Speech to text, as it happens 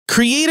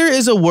Creator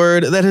is a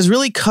word that has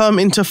really come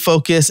into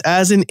focus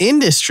as an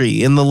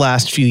industry in the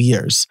last few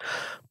years.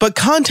 But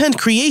content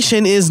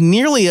creation is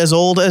nearly as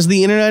old as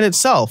the internet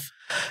itself.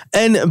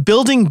 And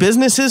building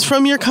businesses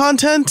from your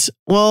content,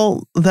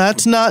 well,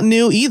 that's not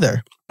new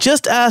either.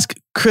 Just ask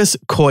Chris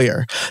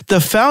Coyier,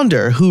 the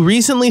founder who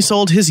recently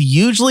sold his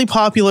hugely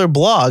popular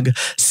blog,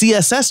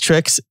 CSS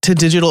Tricks, to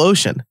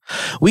DigitalOcean.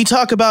 We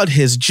talk about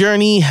his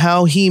journey,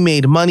 how he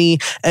made money,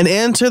 and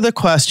answer the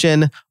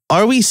question,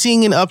 are we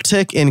seeing an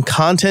uptick in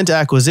content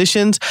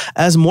acquisitions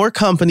as more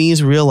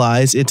companies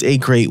realize it's a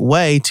great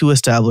way to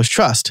establish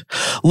trust?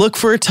 Look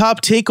for top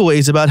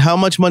takeaways about how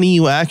much money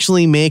you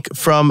actually make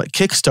from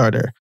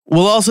Kickstarter.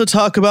 We'll also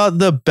talk about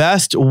the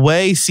best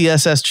way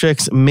CSS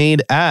Tricks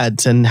made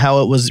ads and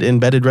how it was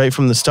embedded right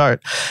from the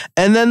start.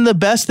 And then the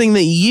best thing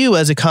that you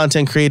as a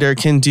content creator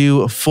can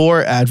do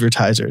for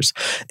advertisers.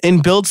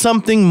 In Build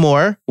Something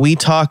More, we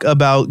talk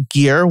about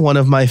gear, one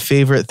of my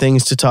favorite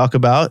things to talk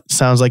about.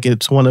 Sounds like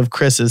it's one of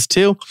Chris's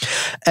too.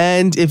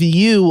 And if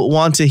you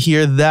want to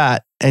hear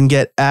that and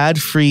get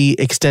ad-free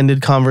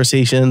extended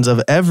conversations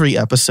of every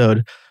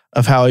episode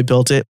of How I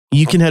Built It,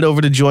 you can head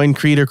over to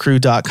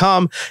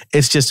joincreatorcrew.com.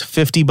 It's just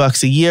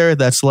 $50 a year.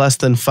 That's less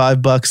than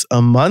 $5 a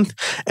month.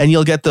 And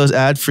you'll get those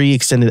ad-free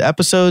extended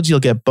episodes. You'll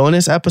get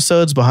bonus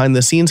episodes, behind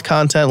the scenes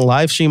content,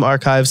 live stream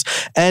archives,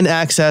 and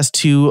access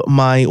to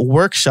my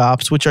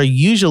workshops, which are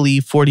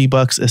usually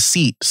 $40 a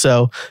seat.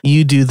 So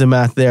you do the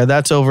math there.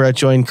 That's over at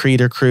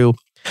joincreatorcrew.com.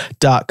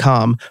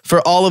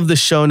 For all of the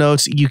show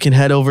notes, you can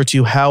head over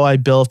to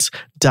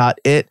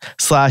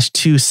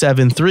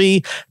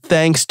howibuilt.it/273.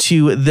 Thanks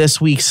to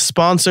this week's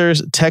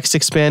sponsors, Text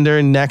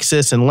Expander,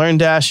 Nexus, and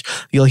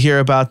LearnDash. You'll hear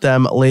about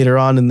them later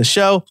on in the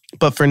show.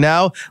 But for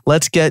now,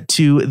 let's get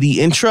to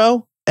the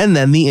intro and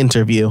then the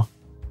interview.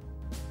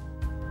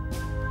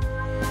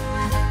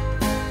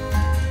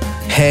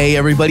 Hey,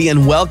 everybody,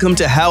 and welcome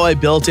to How I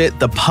Built It,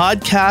 the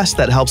podcast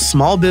that helps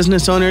small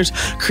business owners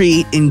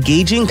create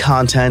engaging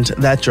content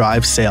that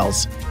drives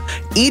sales.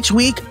 Each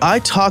week, I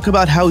talk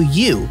about how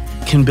you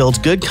can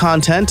build good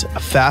content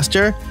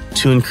faster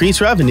to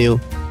increase revenue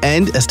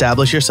and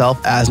establish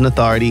yourself as an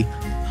authority.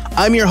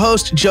 I'm your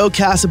host, Joe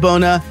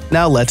Casabona.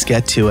 Now let's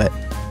get to it.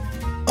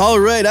 All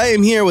right, I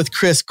am here with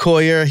Chris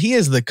Coyier. He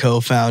is the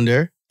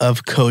co-founder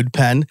of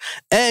CodePen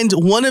and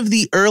one of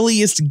the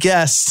earliest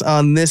guests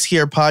on this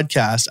here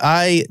podcast.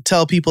 I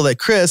tell people that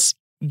Chris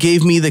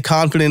gave me the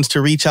confidence to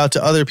reach out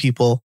to other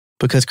people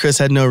because Chris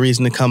had no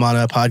reason to come on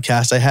a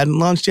podcast I hadn't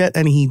launched yet,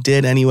 and he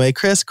did anyway.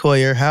 Chris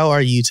Coyier, how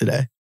are you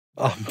today?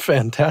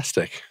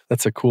 Fantastic.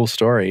 That's a cool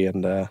story.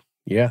 And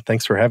yeah,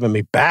 thanks for having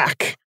me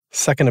back.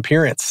 Second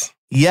appearance.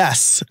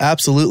 Yes,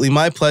 absolutely.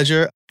 My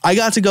pleasure. I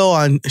got to go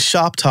on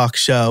Shop Talk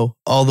show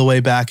all the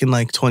way back in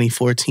like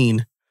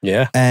 2014.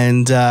 Yeah.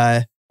 And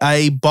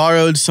I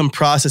borrowed some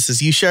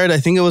processes. You shared, I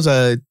think it was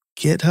a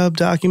GitHub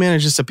document or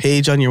just a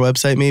page on your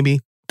website maybe,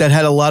 that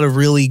had a lot of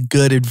really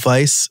good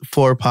advice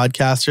for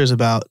podcasters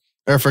about,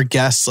 or for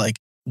guests, like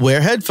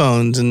wear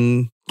headphones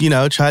and, you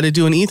know, try to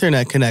do an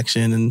Ethernet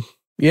connection. And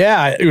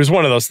yeah, it was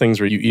one of those things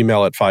where you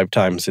email it 5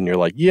 times and you're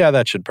like, yeah,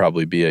 that should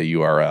probably be a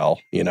URL,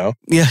 you know?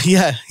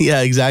 Yeah,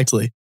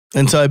 exactly.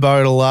 And so I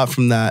borrowed a lot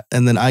from that.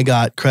 And then I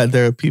got credit.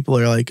 There people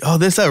are like, oh,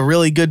 this is a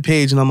really good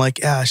page. And I'm like,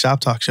 yeah, Shop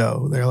Talk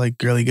show. They're like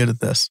really good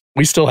at this.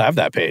 We still have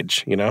that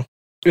page, you know?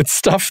 It's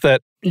stuff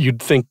that you'd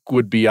think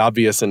would be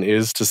obvious and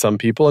is to some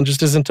people and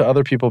just isn't to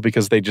other people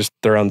because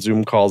they're on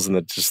Zoom calls and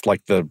it's just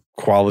like the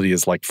quality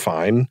is like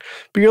fine.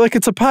 But you're like,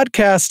 it's a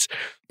podcast.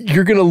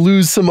 You're going to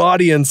lose some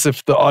audience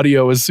if the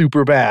audio is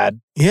super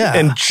bad. Yeah.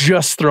 And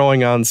just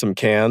throwing on some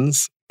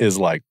cans is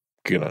like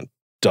going to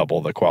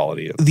double the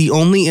quality. The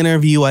only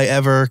interview I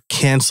ever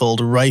canceled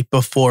right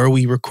before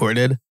we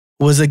recorded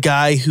was a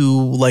guy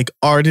who like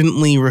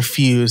ardently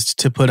refused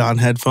to put on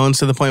headphones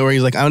to the point where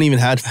he's like, I don't even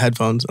have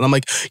headphones. And I'm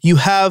like, you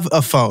have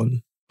a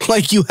phone.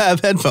 Like you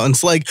have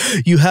headphones. Like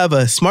you have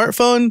a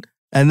smartphone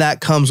and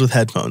that comes with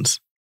headphones.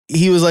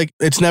 He was like,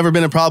 it's never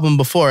been a problem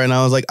before. And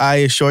I was like, I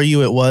assure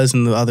you it was.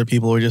 And the other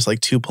people were just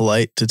like too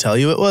polite to tell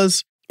you it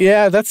was.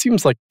 Yeah, that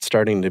seems like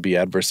starting to be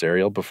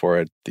adversarial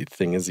before the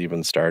thing is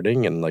even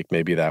starting. And like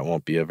maybe that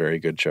won't be a very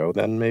good show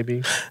then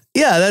maybe.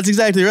 Yeah, that's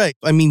exactly right.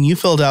 I mean, you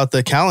filled out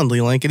the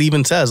Calendly link. It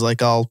even says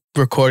like, I'll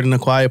record in a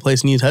quiet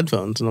place and use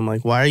headphones. And I'm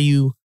like, why are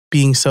you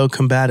being so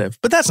combative?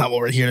 But that's not what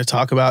we're here to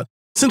talk about.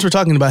 Since we're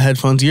talking about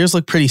headphones, yours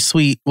look pretty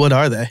sweet. What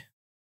are they?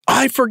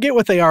 I forget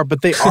what they are,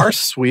 but they are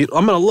sweet.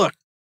 I'm going to look.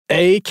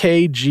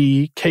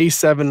 AKG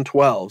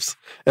K712s.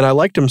 And I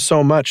liked them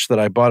so much that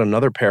I bought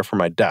another pair for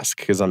my desk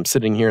because I'm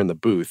sitting here in the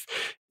booth.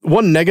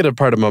 One negative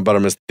part about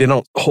them is they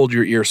don't hold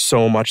your ear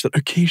so much that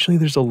occasionally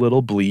there's a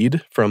little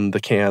bleed from the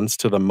cans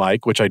to the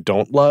mic, which I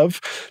don't love.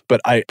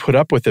 But I put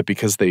up with it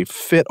because they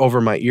fit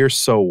over my ear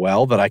so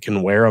well that I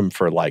can wear them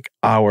for like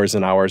hours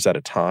and hours at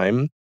a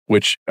time.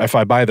 Which if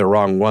I buy the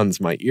wrong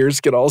ones, my ears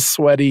get all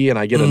sweaty and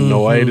I get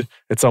annoyed. Mm-hmm.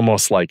 It's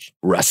almost like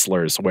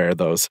wrestlers wear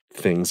those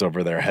things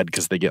over their head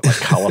because they get like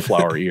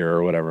cauliflower ear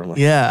or whatever. Like,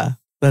 yeah.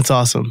 That's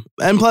awesome.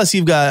 And plus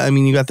you got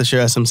the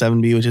Shure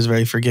SM7B, which is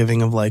very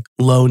forgiving of like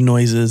low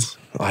noises.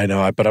 I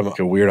know, but I'm like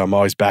a weird. I'm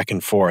always back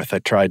and forth. I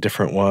try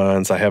different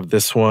ones. I have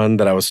this one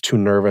that I was too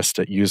nervous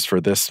to use for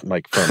this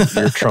mic from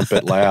Ear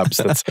Trumpet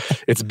Labs.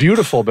 It's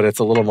beautiful, but it's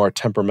a little more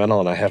temperamental,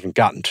 and I haven't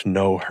gotten to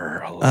know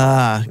her a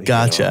lot.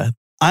 Gotcha.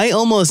 I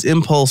almost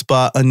impulse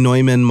bought a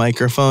Neumann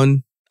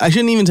microphone. I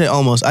shouldn't even say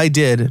almost. I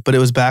did, but it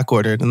was back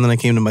ordered, and then I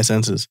came to my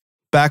senses.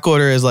 Back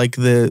order is like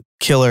the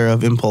killer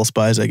of impulse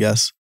buys, I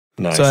guess.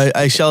 Nice. So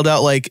I shelled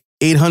out like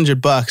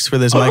 $800 for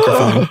this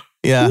microphone.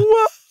 Yeah.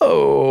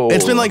 Whoa.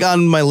 It's been like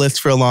on my list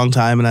for a long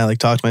time, and I like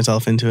talked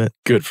myself into it.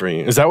 Good for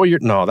you. Is that what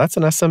no, that's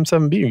an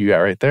SM7B you got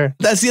right there.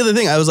 That's the other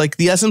thing. I was like,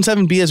 the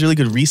SM7B has really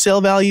good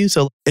resale value.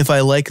 So if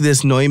I like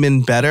this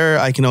Neumann better,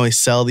 I can always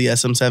sell the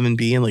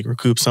SM7B and like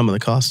recoup some of the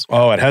costs.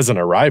 Oh, it hasn't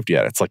arrived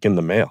yet. It's like in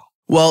the mail.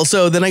 Well,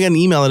 so then I got an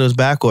email that it was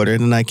back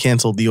ordered, and I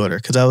canceled the order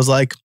because I was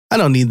like, I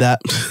don't need that.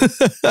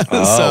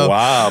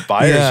 Wow.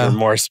 Buyer's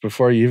remorse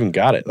before you even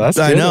got it. That's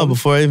good. I know,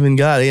 before I even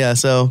got it. Yeah.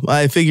 So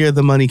I figured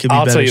the money could be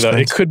better. I'll tell you spent.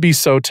 though, it could be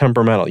so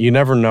temperamental. You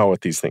never know with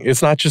these things.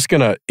 It's not just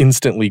going to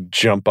instantly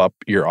jump up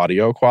your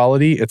audio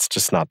quality. It's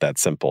just not that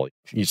simple.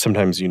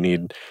 Sometimes you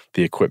need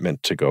the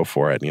equipment to go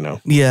for it,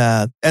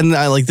 Yeah. And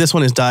I like this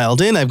one is dialed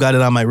in. I've got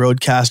it on my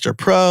Rodecaster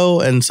Pro.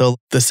 And so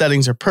the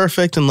settings are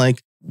perfect. And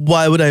like,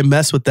 why would I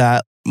mess with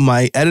that?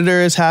 My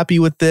editor is happy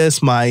with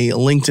this. My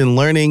LinkedIn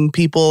Learning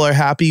people are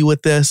happy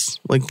with this.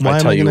 Like, why I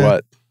tell you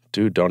what,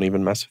 dude, don't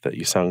even mess with it.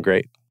 You sound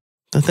great.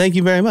 Thank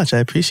you very much. I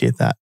appreciate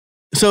that.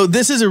 So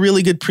this is a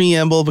really good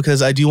preamble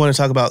because I do want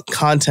to talk about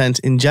content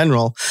in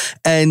general.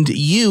 And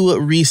you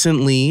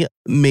recently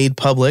made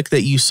public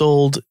that you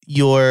sold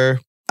your,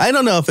 I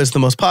don't know if it's the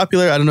most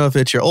popular, I don't know if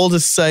it's your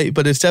oldest site,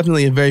 but it's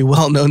definitely a very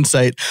well-known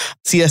site,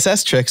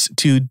 CSS Tricks,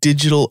 to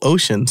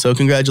DigitalOcean. So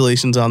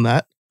congratulations on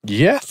that.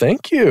 Yeah,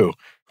 thank you.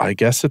 I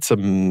guess it's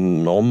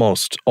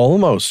almost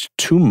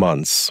 2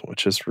 months,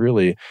 which is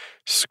really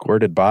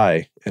squirted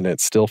by, and it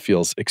still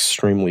feels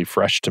extremely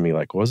fresh to me.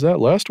 Like, was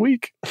that last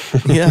week?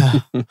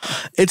 Yeah.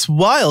 It's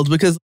wild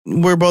because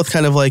we're both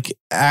kind of like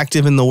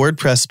active in the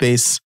WordPress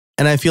space.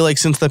 And I feel like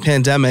since the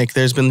pandemic,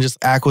 there's been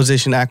just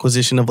acquisition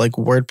of like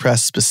WordPress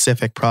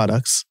specific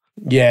products.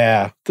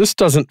 Yeah, this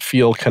doesn't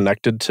feel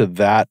connected to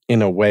that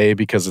in a way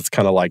because it's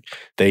kind of like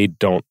they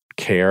don't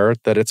care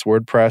that it's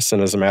WordPress.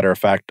 And as a matter of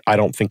fact, I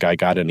don't think I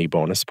got any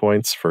bonus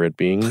points for it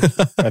being.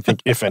 I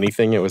think if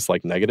anything, it was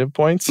like negative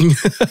points.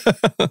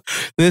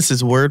 This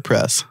is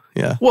WordPress.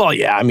 Yeah. Well,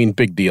 yeah, I mean,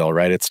 big deal,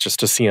 right? It's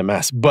just a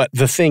CMS. But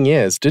the thing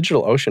is,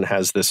 DigitalOcean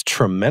has this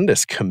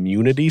tremendous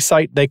community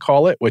site, they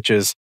call it, which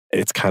is,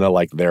 it's kind of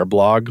like their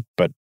blog,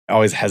 but I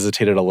always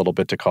hesitated a little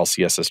bit to call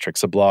CSS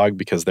Tricks a blog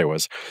because there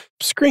was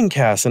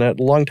screencasts and at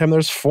a long time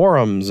there's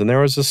forums and there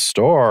was a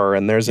store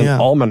and there's an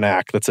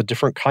almanac that's a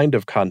different kind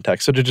of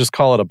context. So to just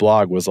call it a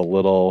blog was a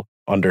little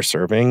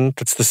underserving.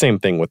 It's the same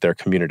thing with their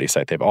community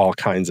site. They have all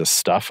kinds of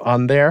stuff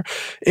on there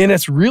and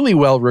it's really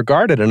well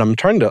regarded. And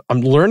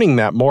I'm learning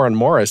that more and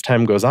more as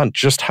time goes on,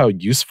 just how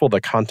useful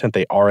the content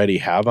they already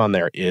have on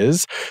there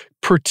is,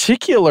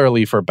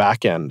 particularly for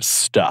backend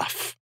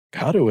stuff.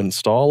 How to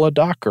install a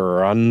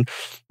Docker on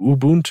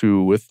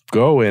Ubuntu with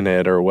Go in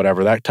it or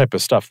whatever, that type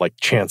of stuff. Like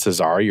chances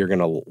are you're going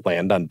to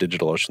land on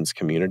DigitalOcean's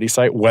community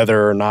site.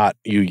 Whether or not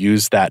you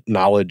use that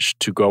knowledge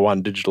to go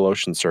on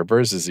DigitalOcean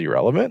servers is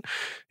irrelevant.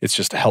 It's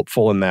just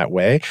helpful in that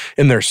way.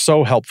 And they're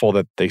so helpful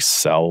that they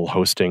sell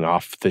hosting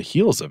off the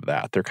heels of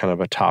that. They're kind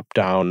of a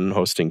top-down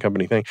hosting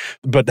company thing,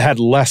 but had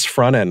less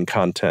front-end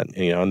content,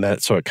 and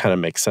that so it kind of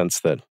makes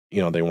sense that,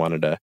 they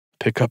wanted to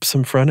pick up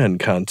some front-end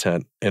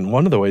content. And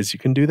one of the ways you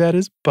can do that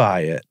is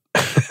buy it.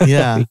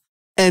 Yeah.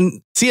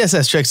 And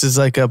CSS Tricks is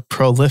like a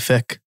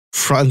prolific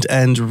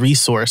front-end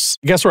resource.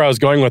 I guess where I was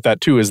going with that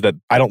too is that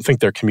I don't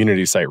think their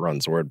community site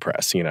runs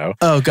WordPress,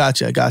 Oh,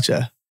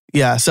 gotcha.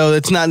 Yeah, so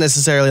it's not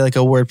necessarily like a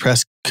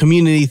WordPress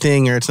community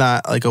thing or it's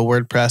not like a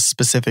WordPress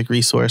specific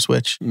resource,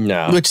 which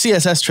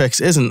CSS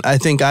Tricks isn't. I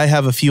think I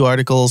have a few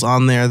articles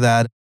on there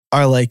that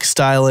are like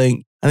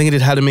styling. I think I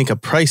did how to make a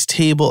price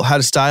table, how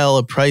to style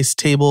a price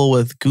table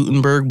with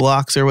Gutenberg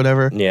blocks or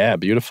whatever. Yeah,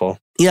 beautiful.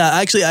 Yeah,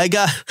 actually,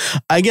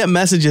 I get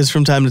messages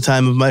from time to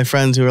time of my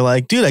friends who are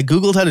like, dude, I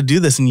Googled how to do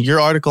this and your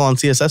article on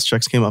CSS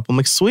Tricks came up. I'm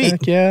like, sweet.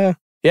 Heck yeah.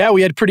 Yeah,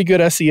 we had pretty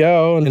good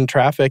SEO and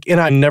traffic.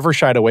 And I never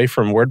shied away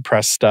from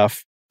WordPress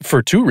stuff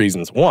for two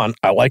reasons. One,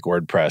 I like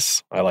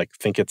WordPress. I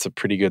think it's a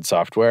pretty good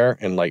software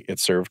and it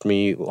served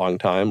me a long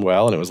time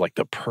well. And it was like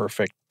the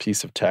perfect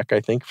piece of tech, I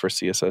think, for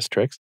CSS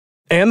Tricks.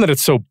 And that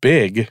it's so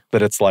big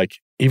that it's like,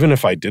 even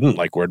if I didn't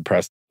like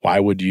WordPress,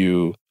 why would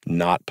you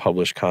not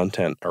publish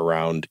content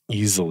around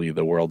easily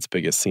the world's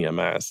biggest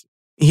CMS?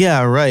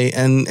 Yeah, right.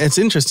 And it's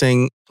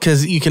interesting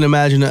because you can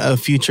imagine a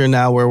future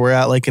now where we're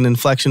at like an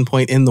inflection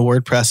point in the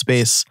WordPress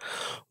space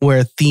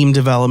where theme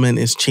development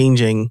is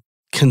changing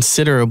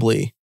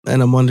considerably.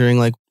 And I'm wondering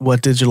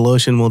what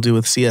DigitalOcean will do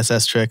with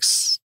CSS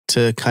Tricks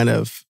to kind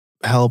of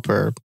help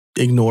or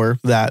ignore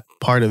that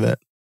part of it.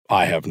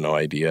 I have no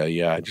idea.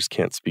 Yeah, I just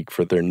can't speak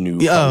for their new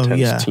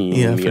content team.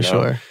 Yeah, for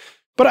sure.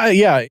 But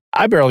I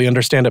barely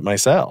understand it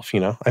myself,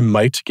 I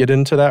might get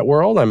into that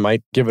world. I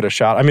might give it a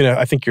shot. I mean,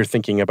 I think you're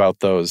thinking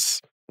about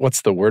those,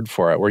 what's the word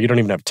for it, where you don't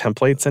even have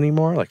templates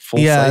anymore, like full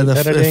site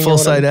editing. Full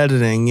site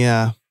editing,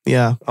 yeah.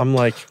 Yeah. I'm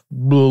like a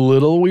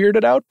little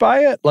weirded out by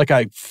it. Like,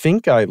 I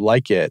think I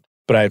like it,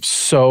 but I have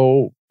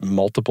so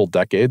multiple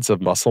decades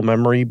of muscle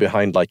memory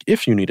behind, like,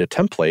 if you need a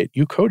template,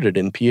 you code it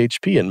in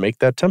PHP and make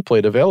that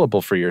template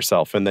available for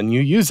yourself, and then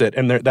you use it.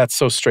 And that's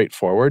so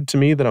straightforward to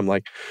me that I'm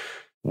like,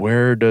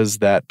 where does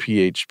that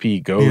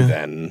PHP go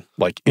then?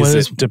 Like, is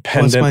it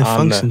dependent what's my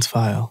on functions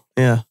file?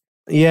 Yeah.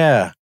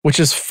 Yeah, which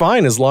is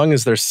fine as long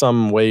as there's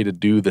some way to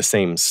do the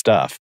same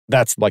stuff.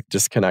 That's like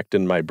disconnect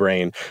in my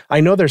brain.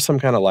 I know there's some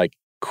kind of like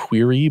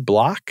query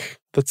block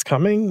that's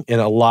coming, and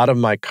a lot of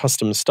my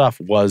custom stuff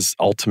was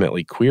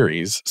ultimately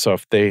queries. So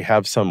if they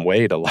have some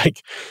way to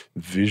like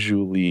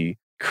visually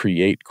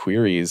create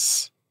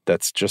queries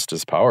that's just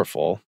as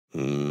powerful,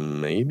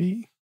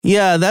 maybe.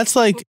 Yeah, that's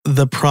like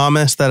the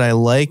promise that I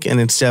like,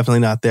 and it's definitely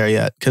not there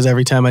yet. Because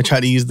every time I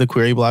try to use the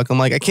query block, I'm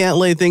like, I can't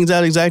lay things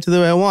out exactly the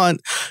way I want.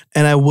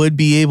 And I would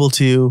be able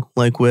to,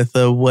 like with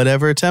a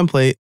whatever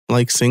template,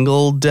 like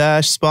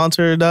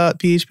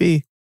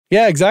single-sponsor.php.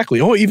 Yeah,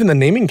 exactly. Oh, even the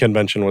naming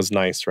convention was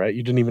nice, right?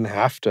 You didn't even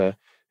have to,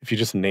 if you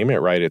just name it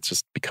right, it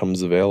just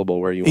becomes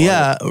available where you want it.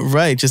 Yeah,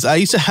 right. Just I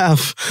used to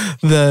have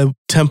the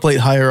template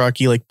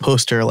hierarchy like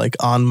poster like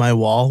on my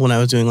wall when I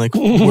was doing like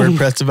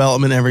WordPress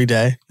development every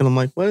day. And I'm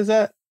like, what is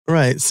that?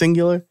 Right,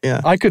 singular.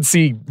 Yeah. I could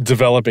see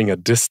developing a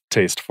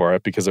distaste for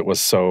it because it was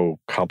so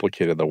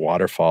complicated, the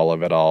waterfall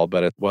of it all,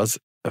 but it was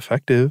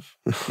effective.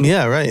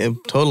 Yeah, right.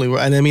 Totally.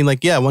 And I mean,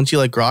 like, yeah, once you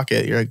like grok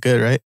it, you're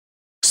good, right?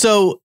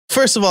 So,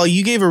 first of all,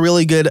 you gave a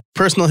really good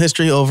personal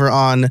history over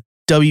on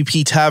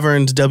WP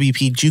Tavern's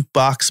WP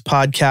Jukebox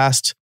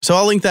podcast. So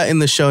I'll link that in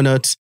the show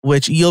notes,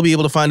 which you'll be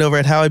able to find over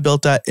at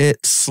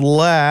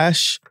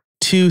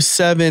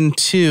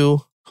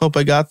howibbuiltit/272. Hope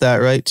I got that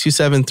right.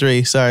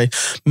 273. Sorry.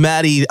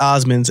 Maddie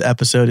Osmond's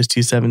episode is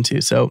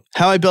 272. So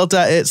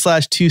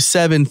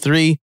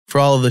howibbuiltit/273 for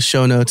all of the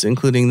show notes,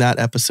 including that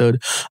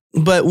episode.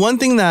 But one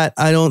thing that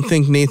I don't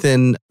think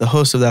Nathan, the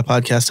host of that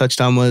podcast, touched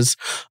on was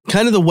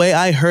kind of the way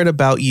I heard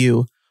about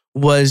you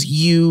was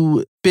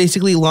you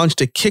basically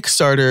launched a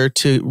Kickstarter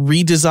to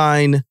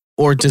redesign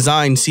or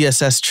design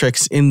CSS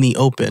tricks in the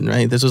open,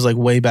 right? This was like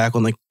way back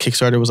when like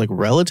Kickstarter was like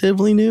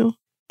relatively new.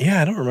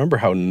 Yeah, I don't remember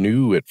how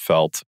new it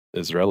felt.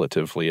 Is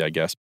relatively, I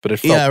guess, but it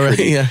felt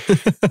pretty. Yeah.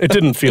 It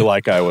didn't feel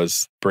like I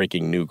was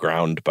breaking new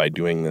ground by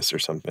doing this or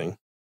something.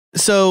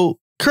 So,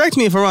 correct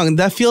me if I'm wrong.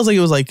 That feels like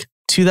it was like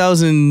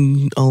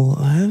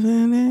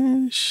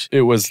 2011-ish?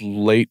 It was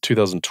late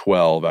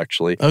 2012,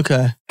 actually.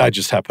 Okay. I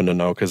just happened to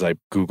know because I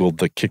Googled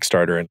the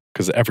Kickstarter, and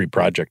because every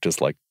project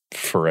is like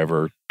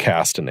forever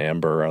cast in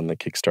amber on the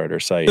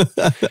Kickstarter site.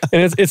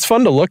 And it's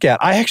fun to look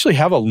at. I actually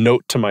have a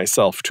note to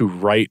myself to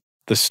write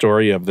the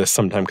story of this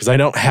sometime because I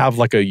don't have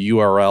like a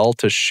URL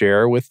to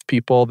share with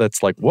people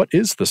that's like, what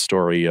is the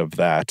story of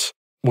that?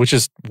 Which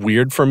is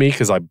weird for me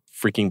because I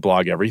freaking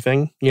blog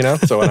everything,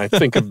 So when I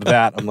think of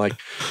that, I'm like,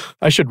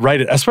 I should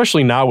write it,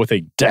 especially now with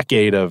a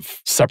decade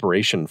of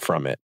separation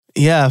from it.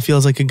 Yeah, it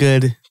feels like a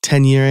good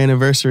 10-year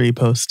anniversary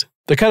post.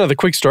 The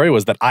quick story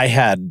was that I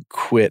had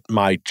quit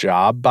my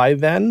job by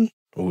then.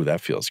 Ooh,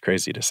 that feels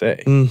crazy to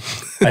say.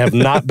 I have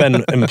not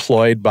been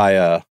employed by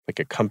a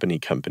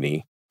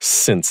company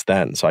since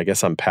then. So I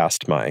guess I'm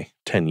past my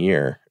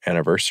 10-year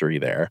anniversary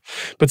there.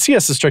 But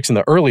CSS Tricks in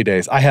the early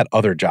days, I had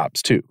other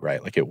jobs too,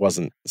 right? Like it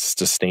wasn't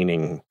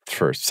sustaining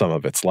for some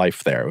of its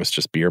life there. It was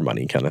just beer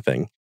money kind of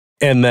thing.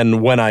 And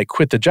then when I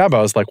quit the job, I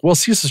was like, well,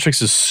 CSS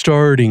Tricks is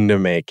starting to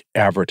make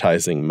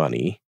advertising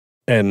money.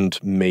 And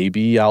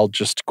maybe I'll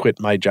just quit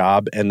my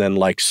job and then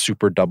like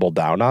super double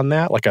down on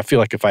that. Like I feel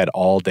like if I had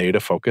all day to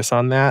focus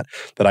on that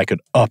I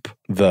could up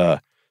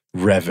the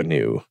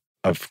revenue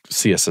of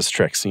CSS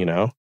Tricks,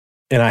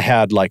 And I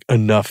had like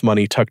enough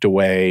money tucked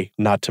away,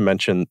 not to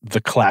mention the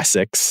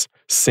classics,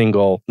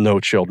 single, no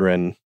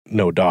children,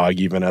 no dog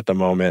even at the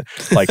moment.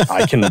 Like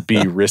I can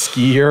be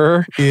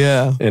riskier.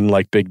 Yeah. And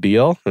like big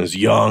deal. I was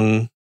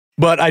young.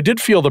 But I did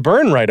feel the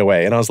burn right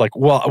away. And I was like,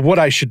 well, what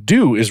I should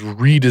do is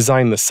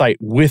redesign the site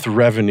with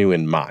revenue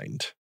in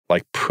mind.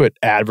 Like put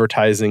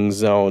advertising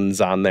zones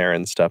on there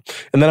and stuff.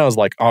 And then I was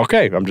like,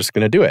 okay, I'm just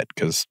going to do it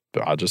because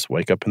I'll just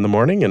wake up in the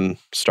morning and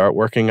start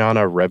working on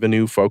a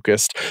revenue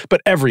focused,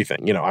 but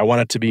everything, I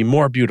want it to be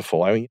more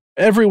beautiful. I mean,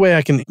 every way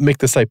I can make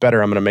the site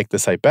better, I'm going to make the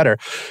site better.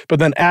 But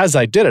then as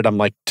I did it, I'm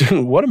like,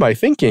 dude, what am I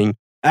thinking?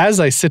 As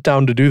I sit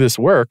down to do this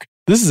work,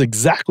 this is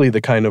exactly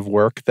the kind of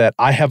work that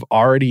I have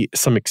already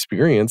some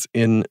experience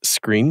in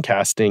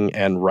screencasting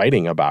and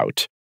writing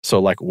about. So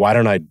like, why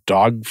don't I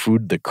dog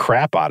food the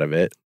crap out of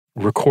it?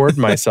 Record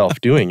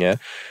myself doing it.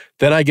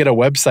 Then I get a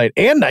website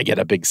and I get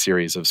a big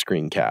series of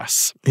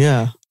screencasts.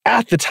 Yeah.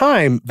 At the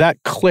time,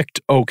 that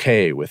clicked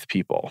okay with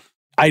people.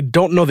 I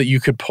don't know that you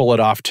could pull it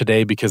off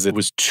today because it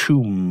was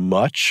too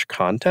much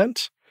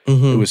content.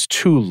 Mm-hmm. It was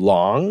too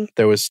long.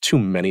 There was too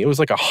many. It was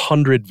like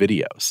 100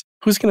 videos.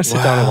 Who's going to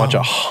sit down and watch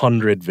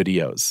 100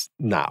 videos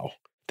now?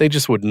 They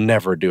just would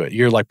never do it.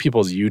 You're like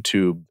people's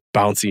YouTube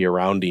bouncy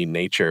aroundy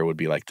nature would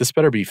be like, this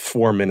better be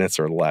 4 minutes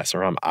or less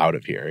or I'm out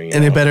of here.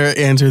 And it better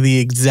answer the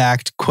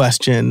exact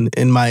question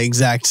in my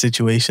exact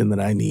situation that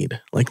I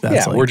need. Like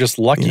that's we're just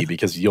lucky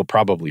because you'll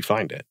probably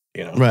find it,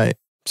 Right.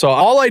 So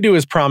all I do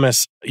is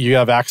promise you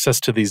have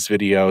access to these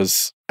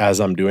videos as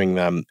I'm doing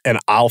them, and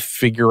I'll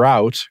figure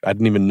out, I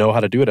didn't even know how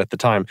to do it at the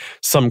time,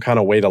 some kind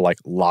of way to like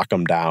lock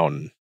them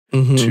down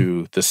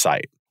to the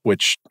site,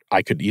 which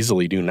I could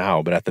easily do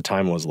now, but at the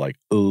time was like,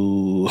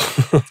 ooh,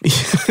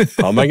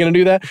 how am I going to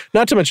do that?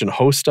 Not to mention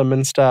host them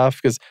and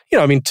stuff, because,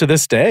 to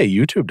this day,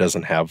 YouTube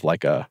doesn't have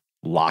like a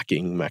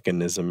locking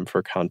mechanism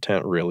for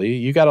content, really.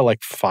 You got to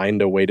like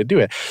find a way to do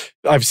it.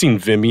 I've seen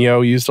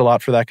Vimeo used a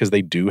lot for that because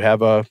they do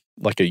have a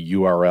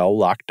URL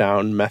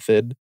lockdown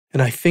method.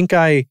 And I think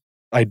I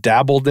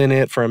dabbled in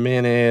it for a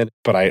minute,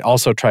 but I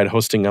also tried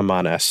hosting them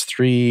on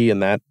S3,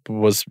 and that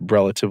was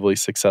relatively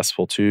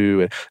successful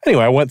too.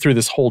 Anyway, I went through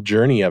this whole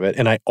journey of it,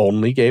 and I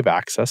only gave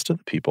access to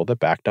the people that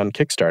backed on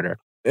Kickstarter.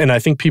 And I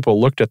think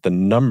people looked at the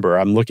number.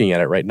 I'm looking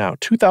at it right now.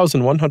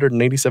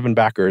 2,187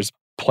 backers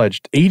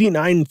pledged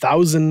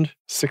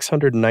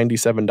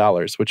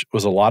 $89,697, which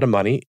was a lot of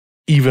money,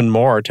 even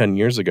more 10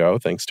 years ago,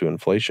 thanks to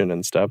inflation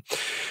and stuff.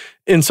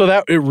 And so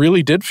that it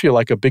really did feel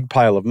like a big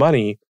pile of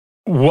money.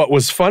 What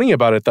was funny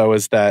about it, though,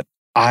 is that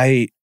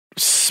I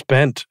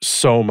spent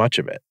so much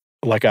of it.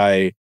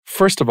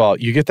 First of all,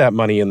 you get that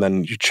money and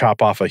then you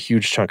chop off a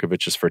huge chunk of it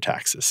just for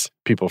taxes.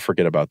 People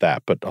forget about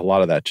that, but a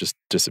lot of that just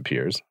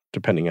disappears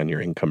depending on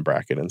your income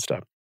bracket and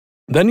stuff.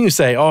 Then you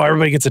say, oh,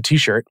 everybody gets a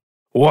t-shirt.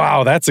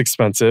 Wow, that's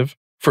expensive.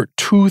 For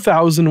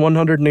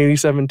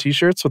 2,187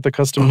 t-shirts with the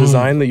custom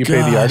design that you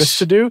pay the artist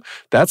to do,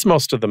 that's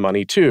most of the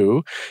money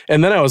too.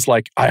 And then I was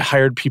like, I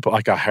hired people,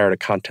 I hired a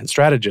content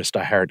strategist,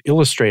 I hired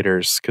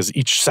illustrators because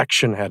each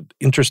section had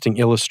interesting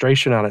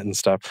illustration on it and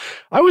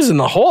stuff. I was in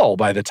the hole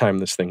by the time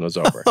this thing was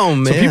over. Oh,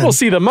 man. So people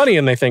see the money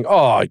and they think,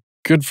 oh,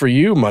 good for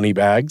you, money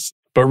bags.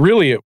 But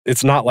really,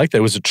 it's not like that.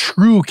 It was a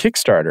true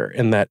Kickstarter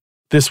in that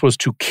this was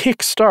to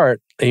kickstart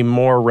a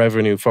more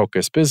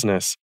revenue-focused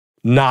business,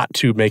 not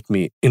to make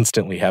me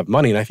instantly have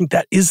money. And I think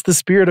that is the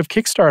spirit of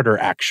Kickstarter,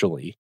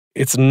 actually.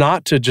 It's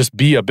not to just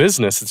be a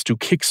business, it's to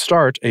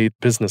kickstart a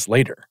business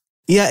later.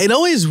 Yeah, it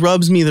always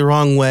rubs me the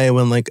wrong way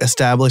when like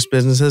established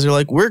businesses are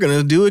like, we're going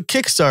to do a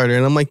Kickstarter.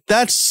 And I'm like,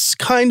 that's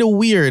kind of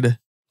weird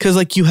because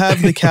like you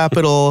have the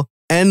capital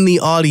and the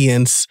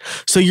audience.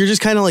 So you're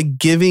just kind of like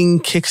giving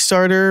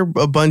Kickstarter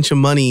a bunch of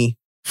money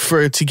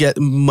to get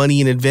money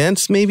in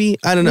advance, maybe?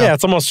 I don't know. Yeah,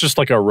 it's almost just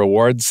like a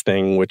rewards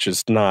thing, which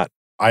is not,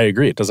 I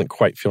agree, it doesn't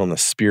quite feel in the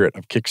spirit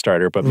of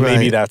Kickstarter, but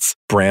maybe that's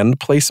brand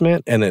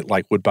placement and it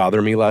like would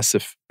bother me less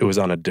if it was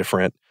on a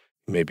different,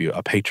 maybe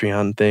a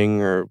Patreon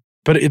thing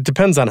but it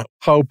depends on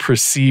how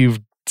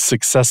perceived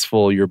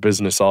successful your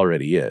business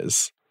already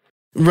is.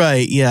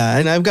 Right, yeah.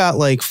 And I've got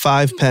like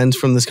 5 pens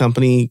from this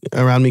company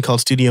around me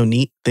called Studio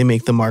Neat. They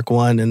make the Mark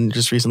I and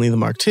just recently the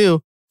Mark II.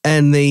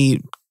 And they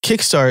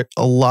kickstart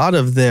a lot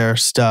of their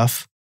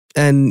stuff.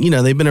 And,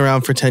 they've been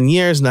around for 10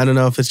 years. And I don't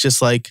know if it's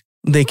just like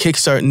they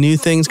kickstart new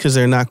things because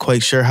they're not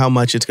quite sure how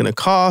much it's going to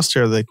cost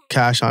or the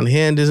cash on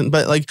hand isn't.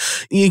 But like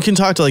you can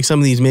talk to like some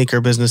of these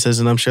maker businesses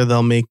and I'm sure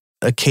they'll make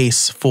a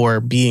case for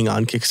being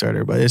on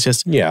Kickstarter, but it's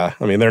just... Yeah,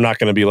 I mean, they're not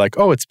going to be like,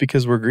 oh, it's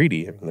because we're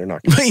greedy. I mean, they're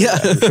not going to yeah.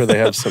 I'm sure they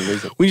have some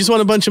reason. We just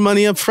want a bunch of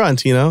money up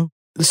front,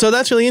 So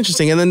that's really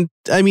interesting. And then,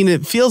 I mean,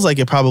 it feels like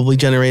it probably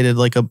generated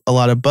like a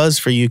lot of buzz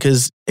for you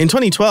because in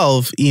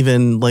 2012,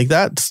 even like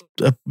that's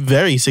a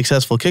very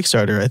successful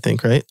Kickstarter, I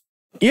think, right?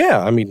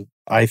 Yeah, I mean,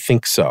 I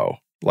think so.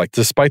 Like,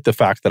 despite the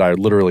fact that I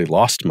literally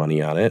lost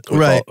money on it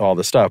with all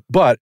the stuff.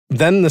 But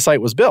then the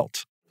site was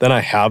built. Then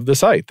I have the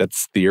site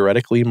that's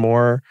theoretically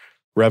more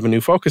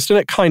revenue focused, and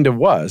it kind of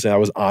was. And I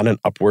was on an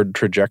upward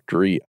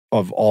trajectory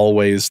of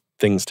always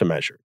things to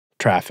measure,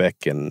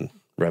 traffic and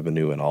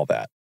revenue and all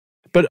that.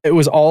 But it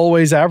was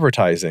always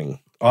advertising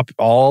up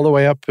all the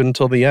way up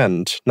until the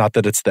end. Not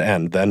that it's the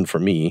end. Then for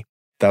me,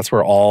 that's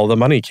where all the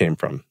money came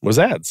from, was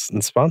ads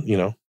and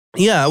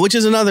Yeah, which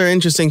is another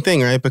interesting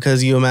thing, right?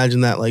 Because you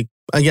imagine that, like,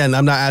 again,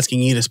 I'm not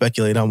asking you to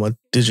speculate on what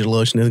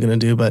DigitalOcean is going to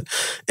do, but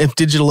if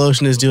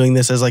DigitalOcean is doing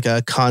this as like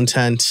a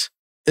content,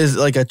 is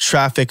like a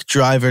traffic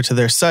driver to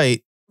their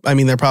site, I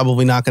mean, they're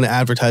probably not going to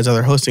advertise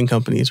other hosting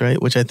companies,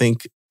 right? Which I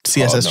think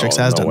CSS Tricks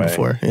has done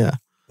before. Yeah.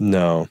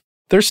 No.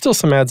 There's still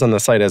some ads on the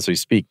site as we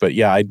speak, but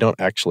yeah, I don't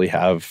actually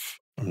I'm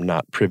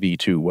not privy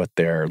to what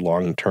their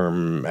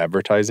long-term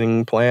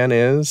advertising plan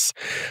is.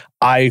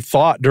 I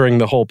thought during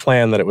the whole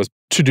plan that it was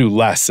to do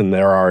less, and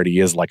there already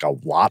is like a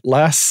lot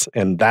less,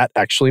 and that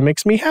actually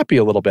makes me happy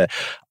a little bit.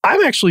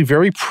 I'm actually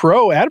very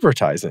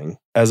pro-advertising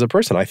as a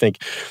person. I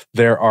think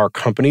there are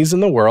companies in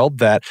the world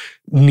that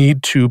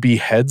need to be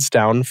heads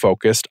down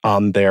focused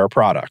on their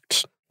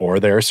product or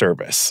their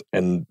service.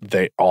 And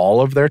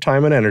all of their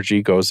time and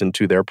energy goes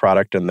into their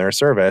product and their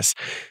service.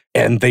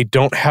 And they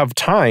don't have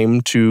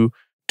time to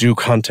do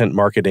content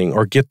marketing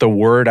or get the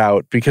word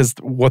out because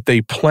what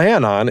they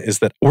plan on is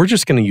that we're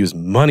just going to use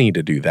money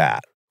to do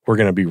that. We're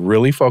going to be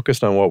really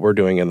focused on what we're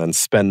doing and then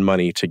spend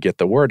money to get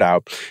the word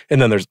out.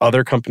 And then there's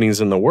other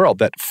companies in the world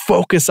that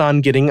focus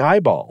on getting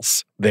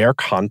eyeballs. They're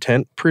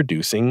content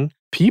producing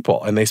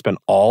people, and they spend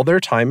all their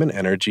time and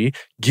energy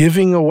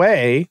giving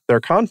away their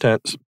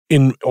content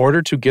in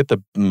order to get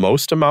the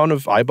most amount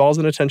of eyeballs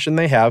and attention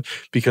they have,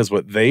 because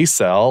what they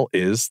sell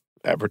is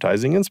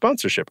advertising and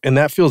sponsorship. And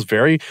that feels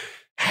very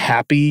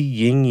happy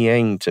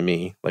yin-yang to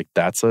me. Like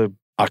that's a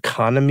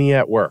economy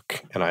at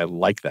work, and I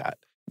like that.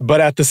 But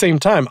at the same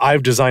time,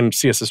 I've designed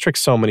CSS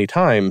Tricks so many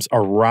times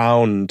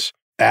around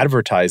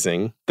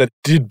advertising that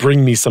did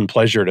bring me some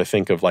pleasure to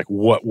think of like,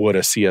 what would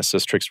a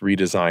CSS Tricks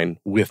redesign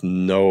with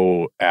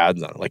no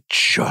ads on it, like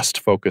just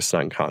focused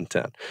on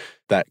content.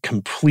 That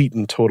complete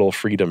and total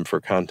freedom for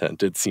content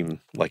did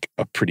seem like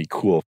a pretty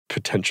cool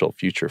potential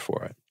future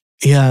for it.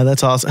 Yeah,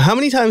 that's awesome. How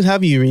many times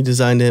have you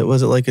redesigned it?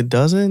 Was it like a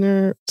dozen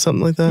or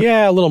something like that?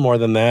 Yeah, a little more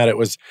than that. It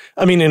was,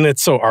 I mean, and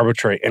it's so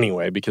arbitrary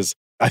anyway, because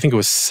I think it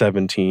was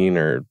 17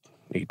 or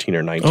 18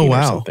 or 19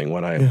 or something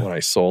when I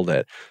sold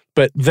it.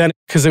 But then,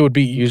 because it would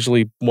be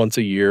usually once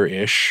a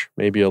year-ish,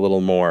 maybe a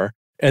little more.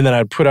 And then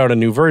I'd put out a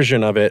new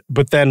version of it,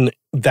 but then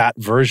that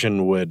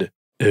version would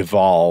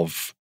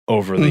evolve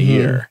over the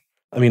year.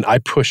 I mean, I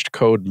pushed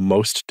code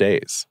most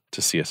days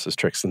to CSS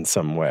Tricks in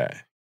some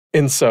way.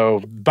 And so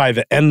by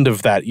the end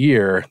of that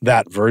year,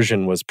 that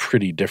version was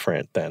pretty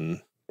different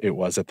than it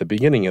was at the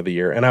beginning of the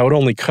year. And I would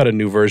only cut a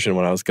new version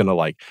when I was going to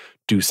like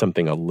do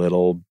something a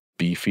little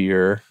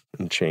beefier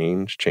and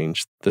change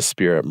the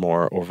spirit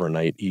more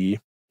overnight-y.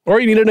 Or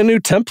you needed a new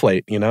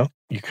template, you know?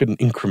 You couldn't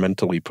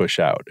incrementally push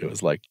out. It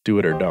was like, do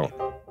it or don't.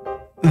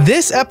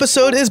 This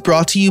episode is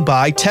brought to you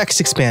by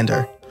Text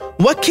Expander.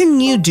 What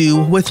can you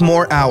do with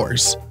more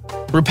hours?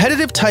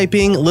 Repetitive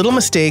typing, little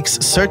mistakes,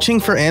 searching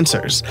for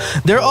answers.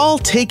 They're all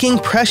taking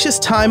precious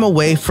time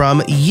away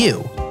from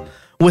you.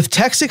 With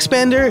Text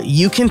Expander,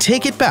 you can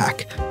take it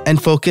back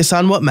and focus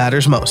on what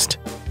matters most.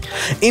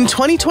 In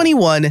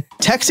 2021,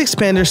 Text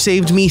Expander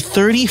saved me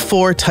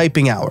 34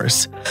 typing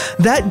hours.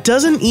 That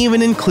doesn't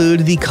even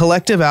include the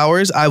collective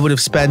hours I would have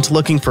spent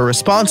looking for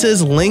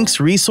responses, links,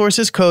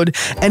 resources, code,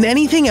 and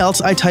anything else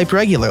I type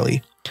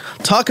regularly.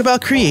 Talk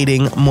about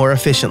creating more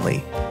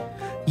efficiently.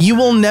 You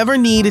will never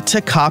need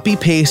to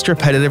copy-paste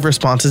repetitive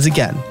responses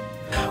again.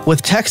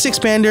 With Text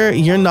Expander,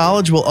 your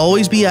knowledge will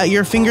always be at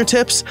your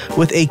fingertips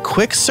with a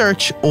quick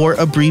search or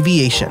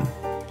abbreviation.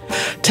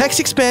 Text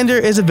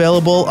Expander is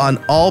available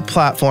on all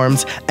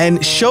platforms,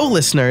 and show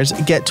listeners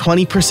get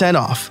 20%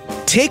 off.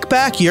 Take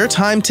back your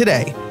time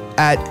today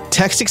at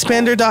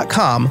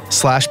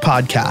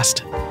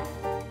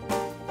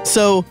textexpander.com/podcast.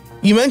 So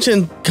you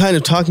mentioned kind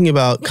of talking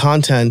about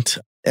content,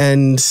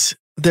 and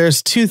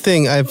there's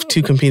I have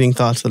two competing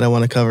thoughts that I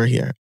want to cover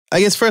here. I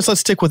guess first,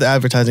 let's stick with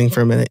advertising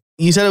for a minute.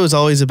 You said it was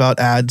always about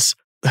ads.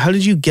 How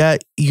did you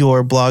get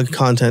your blog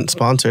content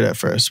sponsored at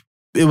first?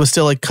 It was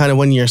still like kind of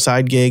when it was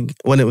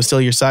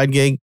still your side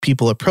gig,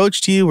 people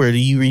approached you, or do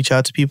you reach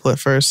out to people at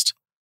first?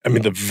 I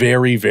mean, the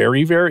very,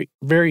 very, very,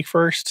 very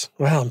first,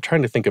 well, I'm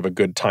trying to think of a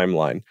good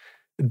timeline.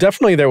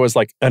 Definitely there was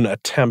like an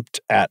attempt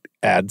at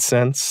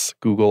AdSense,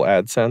 Google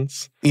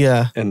AdSense.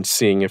 Yeah. And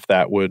seeing if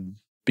that would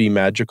be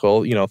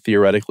magical. You know,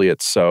 theoretically,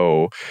 it's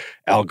so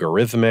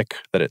algorithmic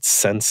that it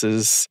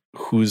senses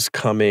who's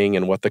coming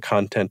and what the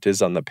content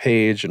is on the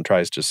page and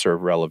tries to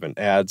serve relevant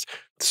ads.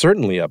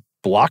 Certainly a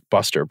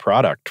blockbuster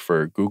product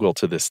for Google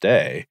to this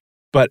day.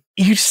 But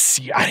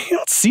I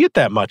don't see it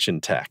that much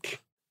in tech.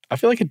 I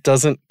feel like it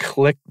doesn't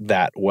click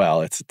that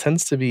well. It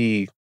tends to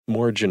be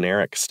more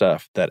generic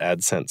stuff that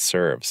AdSense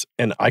serves.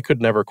 And I could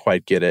never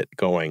quite get it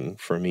going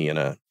for me in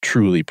a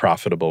truly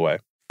profitable way.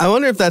 I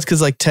wonder if that's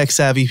because like tech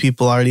savvy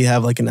people already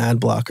have like an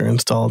ad blocker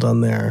installed on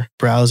their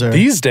browser.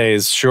 These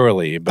days,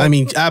 surely. But I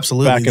mean,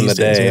 absolutely. Back in the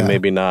day,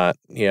 maybe not.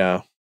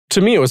 Yeah.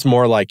 To me, it was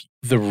more like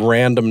the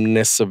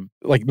randomness of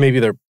like maybe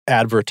their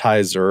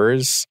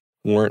advertisers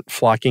weren't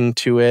flocking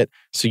to it.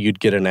 So you'd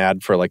get an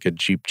ad for like a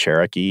Jeep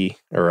Cherokee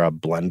or a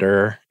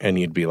blender, and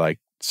you'd be like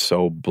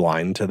so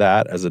blind to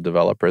that as a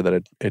developer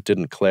that it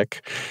didn't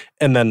click.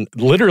 And then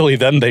literally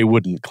then they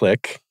wouldn't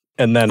click.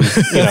 And then,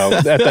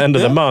 at the end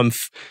of the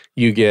month,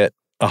 you get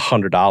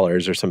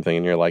 $100 or something,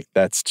 and you're like,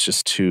 that's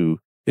just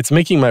it's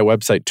making my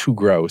website too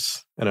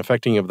gross and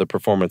affecting of the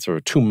performance or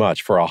too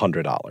much for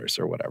 $100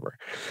 or whatever.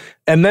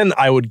 And then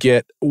I would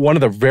get, one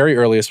of the very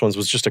earliest ones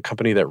was just a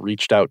company that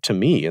reached out to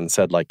me and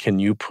said like, can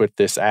you put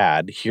this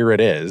ad, here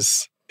it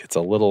is. It's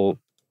a little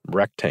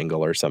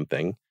rectangle or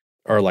something.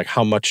 Or like,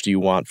 how much do you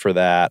want for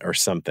that or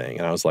something?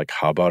 And I was like,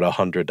 how about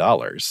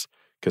 $100?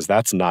 Because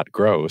that's not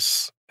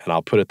gross. And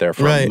I'll put it there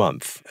for a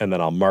month. And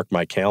then I'll mark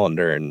my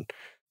calendar and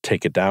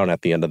take it down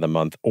at the end of the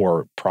month,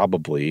 or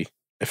probably,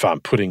 if I'm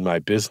putting my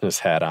business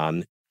hat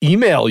on,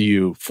 email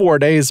you 4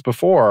 days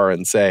before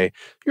and say,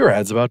 your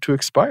ad's about to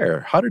expire.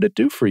 How did it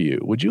do for you?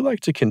 Would you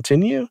like to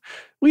continue?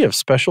 We have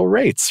special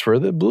rates for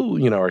the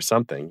blue, or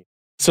something.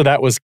 So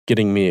that was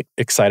getting me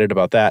excited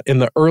about that.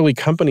 And the early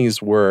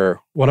companies one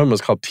of them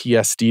was called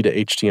TSD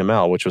to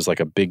HTML, which was like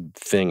a big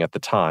thing at the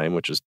time,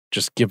 which is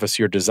just give us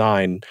your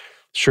design.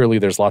 surely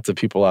there's lots of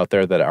people out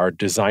there that are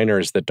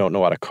designers that don't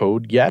know how to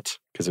code yet,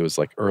 because it was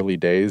like early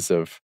days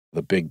of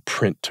the big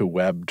print to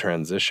web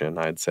transition,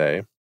 I'd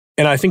say.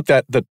 And I think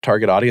that the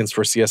target audience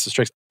for CS is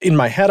Tricks. In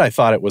my head, I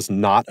thought it was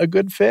not a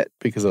good fit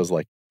because I was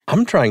like,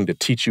 I'm trying to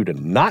teach you to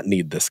not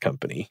need this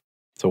company.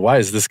 So why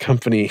is this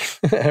company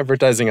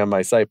advertising on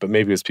my site? But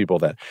maybe it was people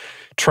that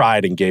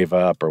tried and gave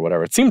up or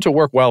whatever. It seemed to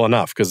work well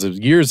enough because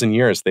years and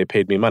years they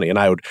paid me money. And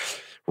I would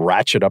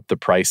ratchet up the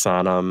price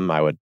on them.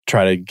 I would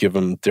try to give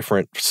them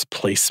different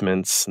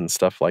placements and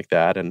stuff like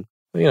that. And,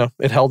 you know,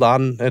 it held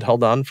on. It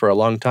held on for a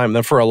long time.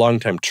 Then for a long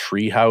time,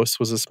 Treehouse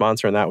was a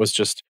sponsor. And that was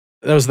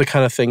the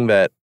kind of thing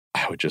that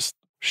I would just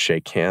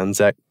shake hands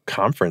at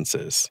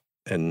conferences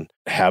and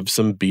have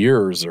some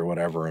beers or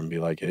whatever and be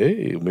like,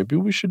 hey, maybe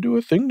we should do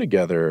a thing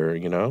together,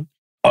 you know?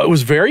 It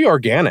was very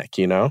organic,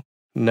 you know?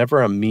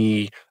 Never a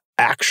me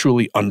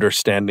actually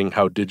understanding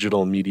how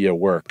digital media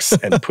works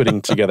and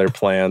putting together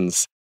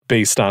plans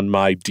based on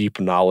my deep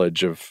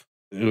knowledge of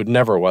it.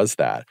 Never was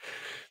that.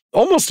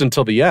 Almost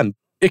until the end,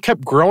 it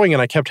kept growing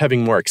and I kept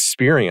having more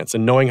experience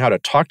and knowing how to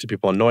talk to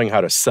people and knowing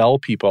how to sell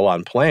people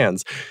on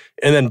plans.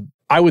 And then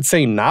I would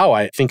say now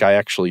I think I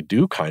actually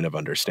do kind of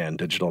understand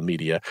digital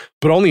media,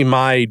 but only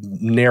my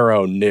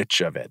narrow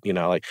niche of it. You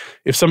know, like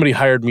if somebody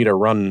hired me to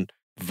run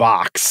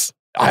Vox,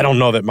 I don't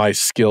know that my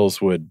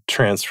skills would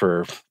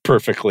transfer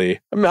perfectly.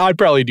 I mean, I'd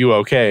probably do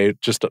okay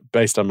just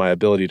based on my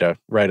ability to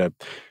write a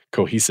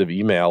cohesive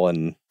email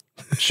and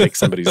shake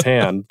somebody's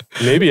hand.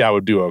 Maybe I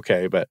would do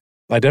okay, but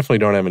I definitely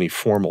don't have any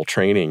formal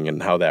training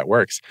in how that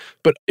works.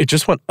 But it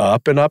just went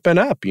up and up and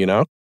up, you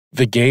know?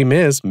 The game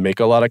is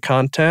make a lot of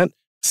content.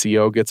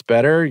 SEO gets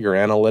better, your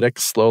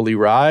analytics slowly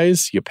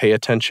rise, you pay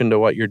attention to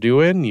what you're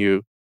doing,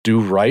 you do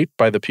right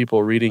by the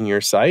people reading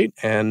your site,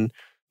 and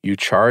you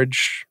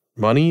charge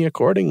money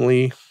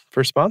accordingly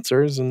for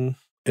sponsors, and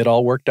it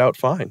all worked out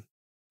fine.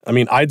 I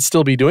mean, I'd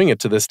still be doing it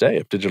to this day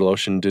if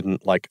DigitalOcean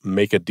didn't like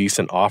make a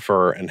decent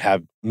offer and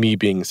have me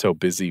being so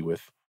busy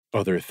with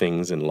other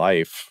things in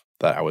life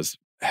that I was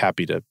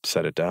happy to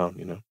set it down,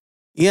 you know?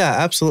 Yeah,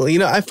 absolutely. You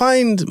know, I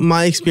find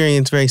my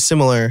experience very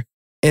similar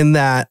in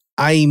that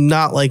I'm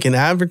not like an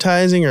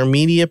advertising or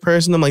media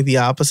person. I'm like the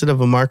opposite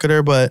of a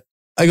marketer, but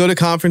I go to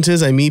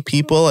conferences, I meet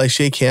people, I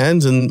shake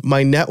hands, and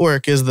my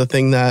network is the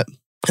thing that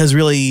has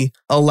really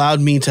allowed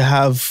me to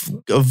have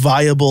a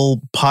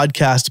viable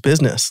podcast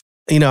business.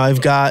 You know,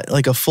 I've got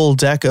like a full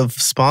deck of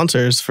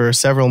sponsors for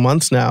several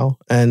months now,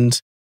 and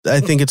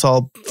I think it's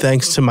all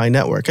thanks to my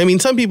network. I mean,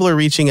 some people are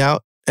reaching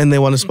out and they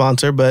want to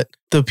sponsor, but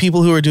the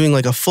people who are doing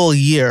like a full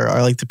year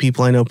are like the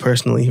people I know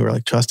personally who are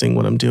like trusting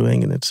what I'm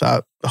doing, and it's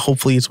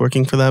hopefully it's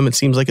working for them. It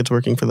seems like it's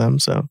working for them.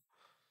 So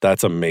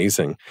that's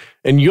amazing.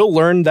 And you'll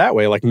learn that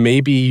way. Like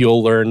maybe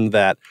you'll learn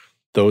that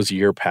those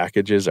year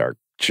packages are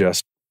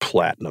just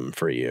platinum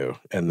for you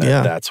and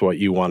that that's what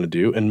you want to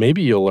do. And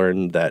maybe you'll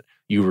learn that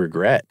you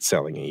regret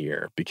selling a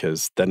year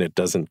because then it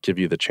doesn't give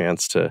you the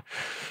chance to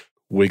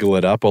wiggle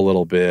it up a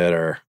little bit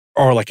or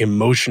like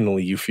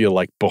emotionally you feel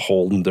like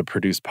beholden to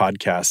produce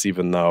podcasts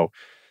even though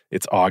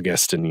it's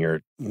August and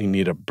you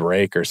need a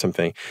break or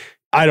something.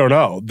 I don't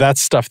know.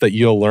 That's stuff that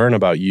you'll learn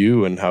about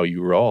you and how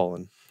you roll.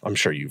 And I'm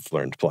sure you've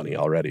learned plenty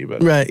already.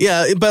 But right.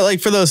 Yeah. But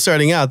like for those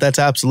starting out, that's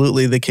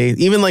absolutely the case.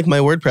 Even like my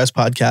WordPress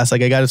podcast,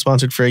 like I got it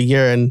sponsored for a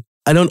year and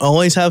I don't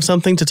always have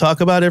something to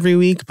talk about every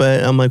week,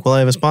 but I'm like, well, I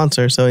have a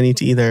sponsor, so I need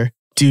to either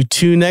do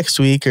 2 next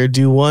week or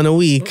do 1 a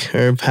week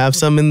or have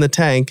some in the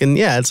tank. And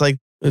yeah, it's like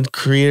a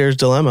creator's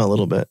dilemma a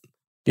little bit.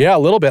 Yeah, a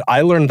little bit.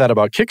 I learned that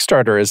about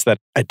Kickstarter is that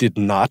I did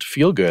not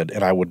feel good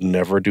and I would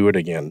never do it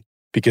again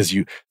because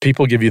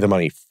people give you the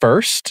money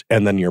first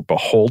and then you're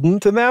beholden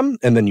to them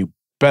and then you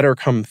better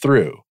come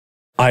through.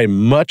 I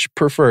much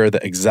prefer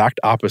the exact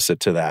opposite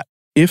to that.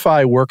 If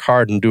I work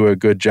hard and do a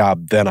good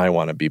job, then I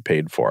want to be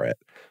paid for it.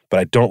 But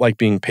I don't like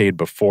being paid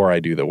before I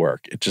do the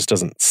work. It just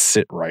doesn't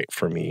sit right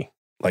for me,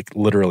 like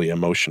literally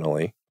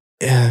emotionally.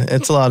 Yeah,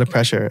 it's a lot of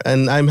pressure.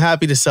 And I'm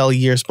happy to sell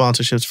year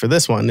sponsorships for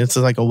this one. It's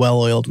like a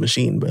well-oiled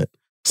machine, but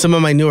some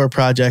of my newer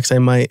projects, I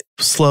might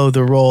slow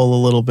the roll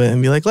a little bit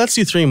and be like, let's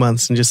do 3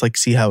 months and just like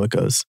see how it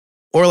goes.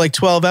 Or like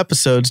 12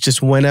 episodes,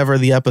 just whenever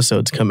the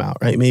episodes come out,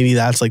 right? Maybe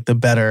that's like the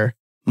better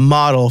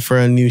model for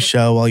a new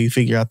show while you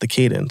figure out the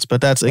cadence.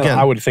 But that's, again,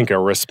 I would think a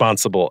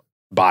responsible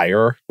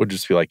buyer would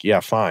just be like, yeah,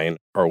 fine,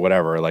 or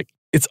whatever. Like,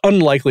 it's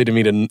unlikely to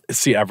me to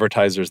see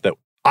advertisers that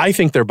I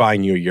think they're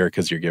buying you a year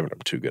because you're giving them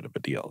too good of a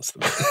deal.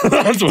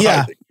 That's what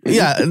I think.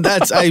 Yeah,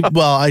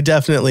 I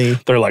definitely.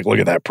 They're like, look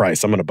at that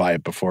price. I'm going to buy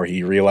it before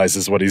he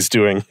realizes what he's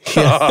doing.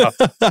 Yeah.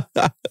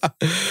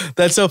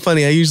 That's so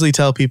funny. I usually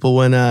tell people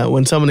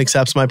when someone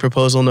accepts my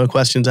proposal, no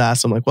questions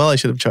asked, I'm like, well, I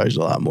should have charged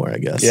a lot more, I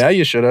guess. Yeah,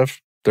 you should have.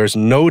 There's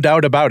no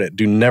doubt about it.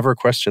 Do never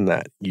question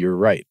that. You're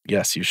right.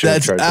 Yes, you should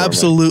have charged more. That's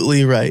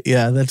absolutely right.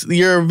 Yeah,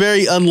 you're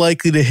very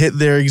unlikely to hit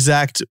their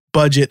exact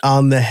budget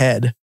on the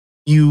head.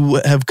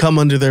 You have come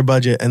under their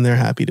budget and they're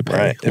happy to pay.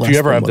 Right. If you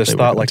ever have this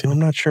thought like, I'm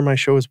not sure my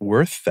show is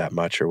worth that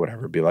much or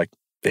whatever, be like,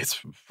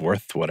 it's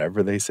worth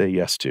whatever they say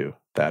yes to.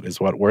 That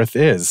is what worth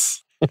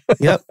is.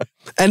 Yep.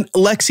 And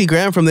Lexi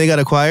Graham from They Got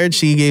Acquired,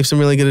 she gave some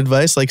really good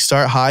advice. Like,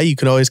 start high. You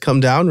can always come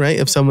down, right?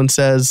 If someone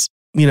says,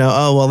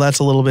 oh, well, that's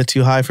a little bit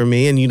too high for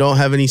me, and you don't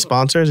have any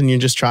sponsors and you're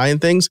just trying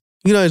things,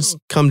 it's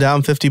come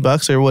down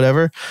 $50 or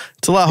whatever.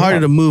 It's a lot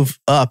harder to move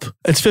up.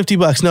 It's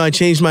 $50. No, I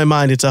changed my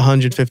mind. It's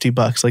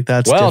 $150. Like,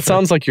 that's different. It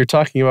sounds like you're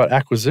talking about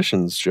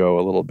acquisitions, Joe,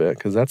 a little bit,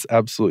 because that's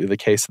absolutely the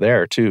case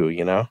there too,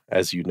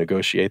 as you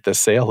negotiate the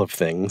sale of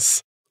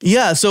things.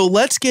 Yeah. So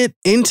let's get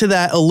into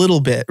that a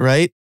little bit,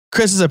 right?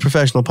 Chris is a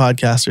professional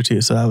podcaster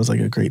too. So that was like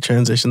a great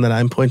transition that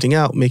I'm pointing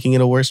out, making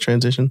it a worse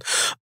transition.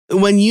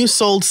 When you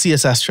sold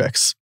CSS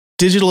Tricks,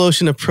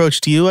 DigitalOcean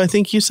approached you, I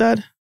think you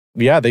said?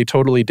 Yeah, they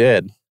totally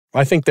did.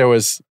 I think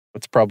it's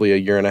probably a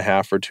year and a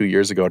half or 2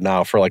 years ago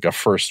now for like a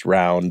first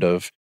round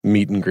of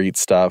meet and greet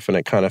stuff, and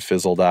it kind of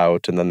fizzled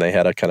out. And then they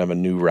had a kind of a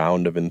new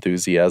round of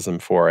enthusiasm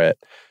for it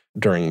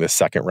during the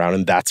second round.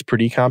 And that's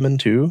pretty common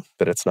too,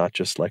 that it's not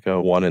just like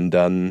a one and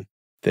done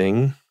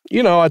thing.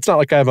 It's not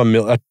like I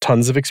have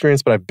tons of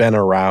experience, but I've been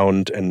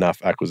around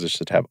enough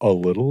acquisitions to have a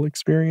little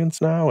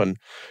experience now. And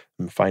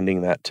I'm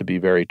finding that to be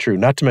very true.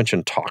 Not to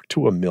mention talk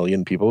to a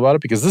million people about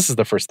it, because this is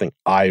the first thing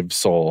I've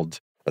sold,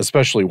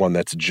 especially one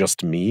that's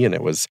just me. And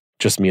it was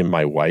just me and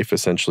my wife,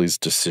 essentially's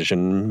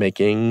decision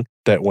making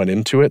that went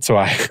into it. So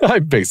I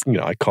basically,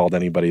 I called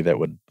anybody that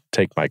would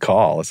take my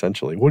call,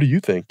 essentially. What do you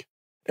think?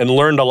 And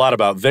learned a lot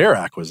about their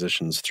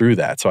acquisitions through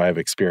that. So I have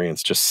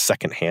experience just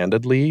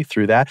second-handedly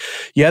through that.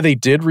 Yeah, they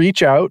did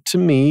reach out to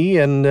me,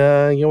 and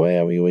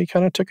we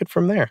kind of took it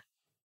from there.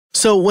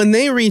 So when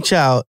they reach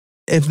out,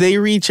 if they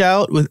reach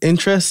out with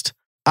interest,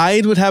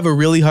 I would have a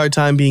really hard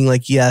time being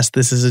like, yes,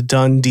 this is a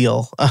done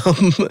deal.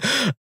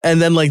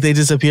 And then like they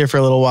disappear for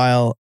a little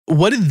while.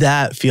 What did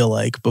that feel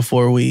like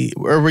before or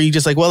were you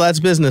just like, well, that's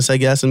business, I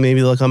guess, and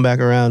maybe they'll come back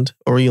around?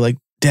 Or were you like,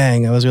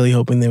 dang, I was really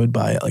hoping they would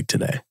buy it like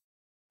today?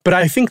 But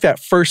I think that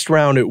first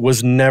round, it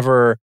was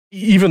never,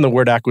 even the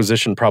word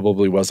acquisition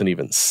probably wasn't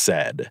even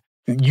said.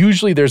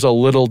 Usually there's a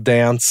little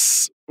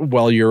dance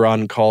while you're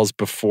on calls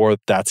before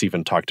that's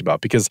even talked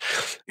about, because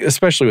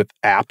especially with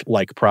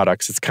app-like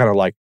products, it's kind of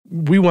like,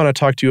 we want to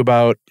talk to you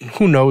about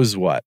who knows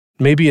what.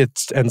 Maybe it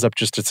ends up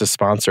it's a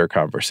sponsor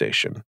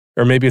conversation,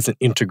 or maybe it's an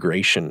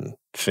integration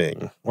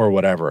thing or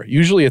whatever.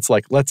 Usually it's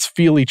like, let's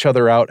feel each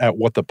other out at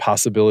what the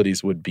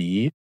possibilities would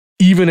be.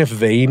 Even if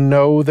they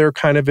know they're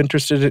kind of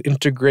interested in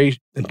integrate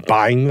and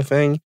buying the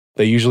thing,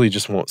 they usually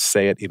just won't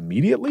say it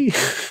immediately.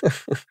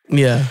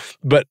 Yeah.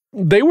 But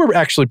they were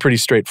actually pretty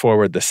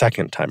straightforward the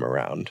second time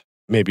around.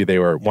 Maybe they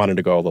wanted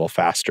to go a little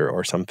faster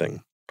or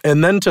something.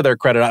 And then to their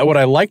credit, what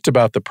I liked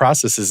about the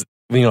process is,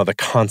 the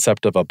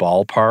concept of a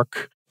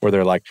ballpark, where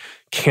they're like,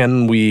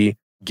 can we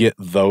get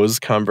those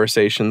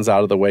conversations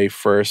out of the way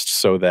first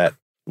so that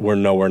we're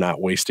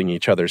not wasting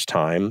each other's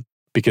time?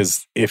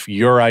 Because if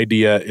your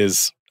idea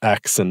is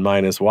X and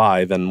mine is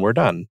Y, then we're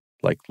done.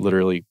 Like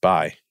literally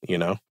bye,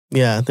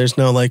 Yeah, there's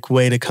no like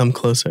way to come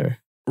closer.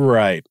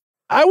 Right.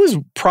 I was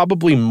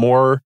probably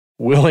more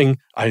willing,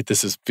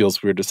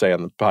 feels weird to say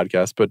on the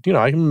podcast, but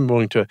I'm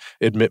willing to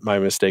admit my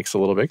mistakes a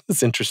little bit.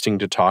 It's interesting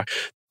to talk.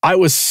 I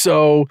was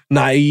so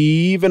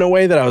naive in a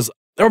way that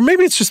or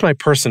maybe it's just my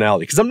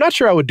personality, because I'm not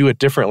sure I would do it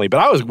differently, but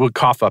I would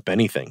cough up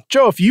anything.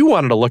 Joe, if you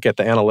wanted to look at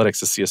the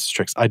analytics of CSS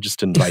Tricks, I'd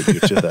just invite you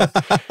to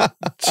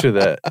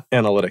the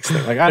analytics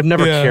thing. Like, I've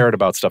never cared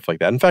about stuff like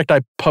that. In fact,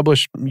 I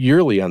publish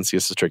yearly on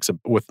CSS Tricks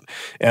with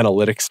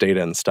analytics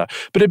data and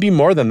stuff. But it'd be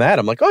more than that.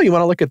 I'm like, oh, you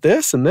want to look at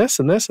this and this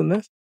and this and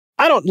this?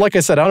 Like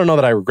I said, I don't know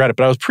that I regret it,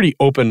 but I was pretty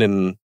open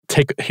and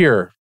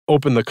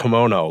open the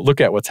kimono,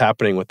 look at what's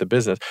happening with the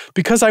business,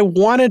 because I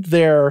wanted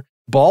their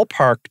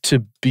ballpark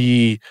to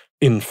be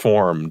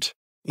informed.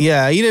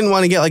 Yeah, you didn't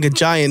want to get like a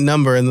giant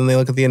number and then they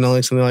look at the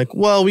analytics and they're like,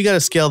 well, we got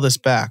to scale this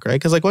back, right?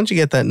 Because like once you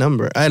get that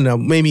number, I don't know,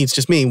 maybe it's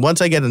just me. Once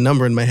I get a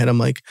number in my head, I'm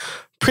like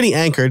pretty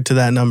anchored to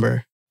that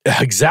number.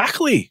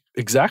 Exactly.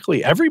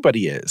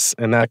 Everybody is.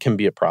 And that can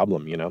be a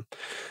problem,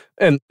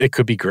 And it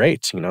could be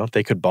great,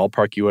 They could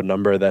ballpark you a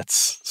number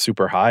that's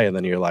super high and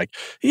then you're like,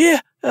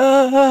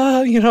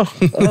 I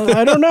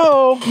don't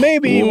know,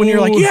 maybe. When you're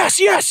like, yes.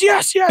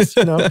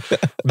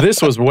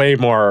 This was way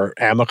more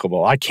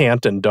amicable. I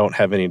can't and don't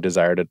have any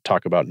desire to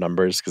talk about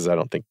numbers because I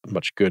don't think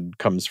much good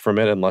comes from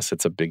it unless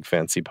it's a big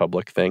fancy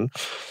public thing.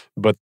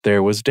 But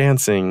there was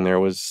dancing.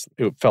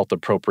 It felt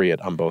appropriate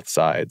on both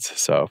sides.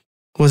 So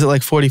was it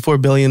like $44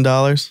 billion?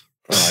 I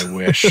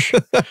wish.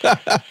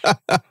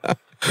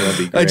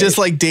 I just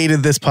like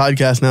dated this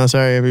podcast now.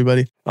 Sorry,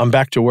 everybody. I'm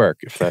back to work,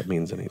 if that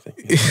means anything.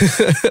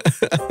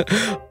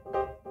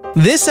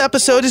 This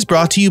episode is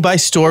brought to you by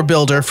Store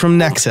Builder from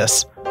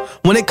Nexus.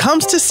 When it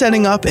comes to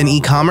setting up an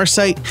e-commerce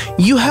site,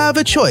 you have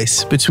a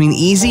choice between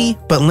easy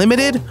but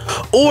limited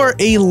or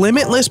a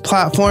limitless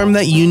platform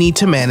that you need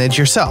to manage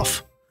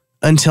yourself.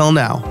 Until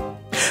now.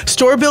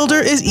 Store Builder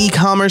is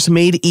e-commerce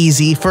made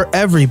easy for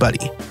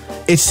everybody.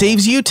 It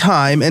saves you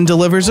time and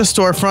delivers a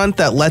storefront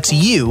that lets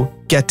you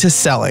get to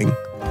selling.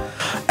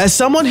 As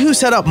someone who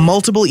set up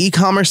multiple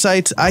e-commerce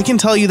sites, I can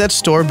tell you that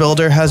Store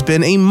Builder has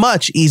been a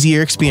much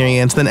easier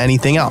experience than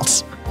anything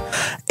else.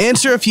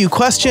 Answer a few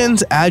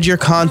questions, add your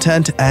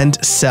content,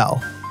 and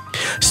sell.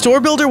 Store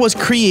Builder was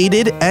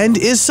created and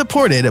is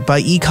supported by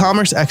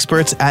e-commerce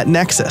experts at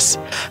Nexus.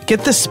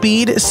 Get the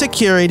speed,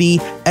 security,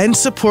 and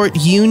support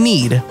you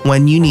need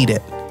when you need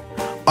it.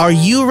 Are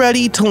you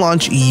ready to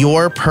launch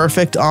your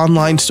perfect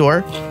online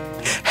store?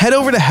 Head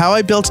over to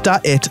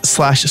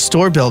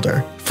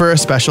howibuilt.it/storebuilder for a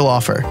special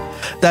offer.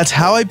 That's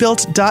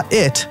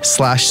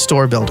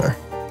howibuilt.it/storebuilder.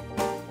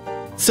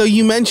 So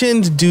you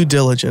mentioned due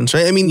diligence,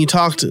 right? I mean, you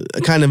talked a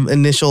kind of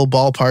initial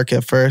ballpark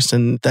at first,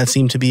 and that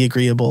seemed to be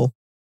agreeable.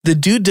 The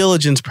due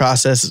diligence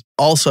process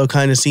also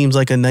kind of seems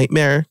like a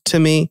nightmare to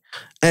me.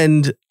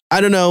 And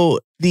I don't know,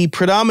 the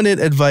predominant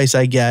advice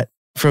I get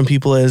from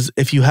people is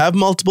if you have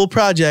multiple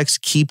projects,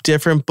 keep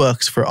different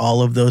books for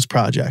all of those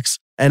projects.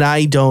 And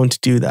I don't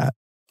do that.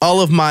 All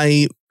of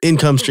my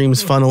income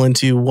streams funnel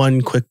into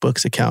one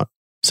QuickBooks account.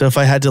 So if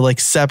I had to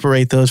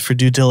separate those for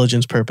due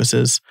diligence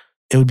purposes,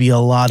 it would be a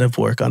lot of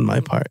work on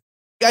my part.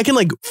 I can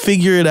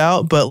figure it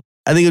out, but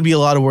I think it would be a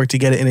lot of work to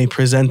get it in a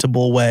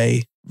presentable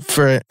way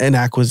for an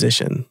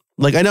acquisition.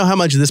 I know how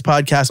much this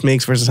podcast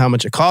makes versus how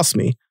much it costs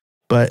me,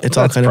 but it's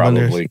all kind of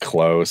probably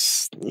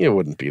close. It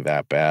wouldn't be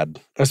that bad,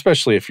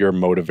 especially if you're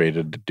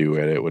motivated to do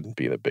it. It wouldn't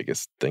be the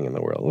biggest thing in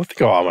the world. Think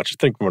how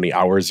many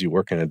hours you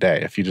work in a day.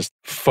 If you just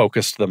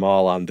focused them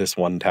all on this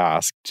one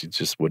task, you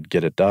just would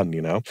get it done,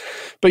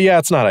 But yeah,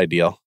 it's not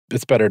ideal.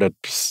 It's better to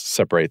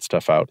separate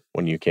stuff out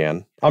when you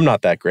can. I'm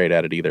not that great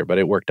at it either, but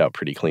it worked out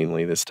pretty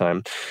cleanly this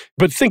time.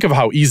 But think of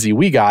how easy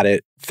we got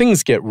it.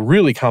 Things get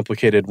really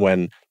complicated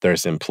when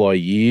there's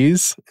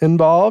employees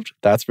involved.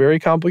 That's very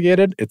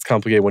complicated. It's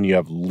complicated when you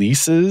have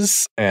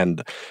leases,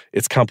 and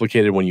it's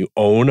complicated when you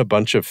own a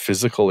bunch of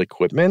physical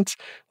equipment.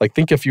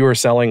 Think if you were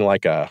selling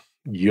a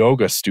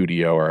yoga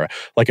studio or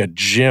a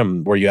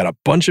gym where you had a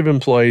bunch of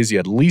employees, you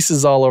had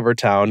leases all over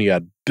town, you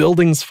had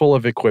buildings full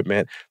of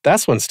equipment.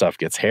 That's when stuff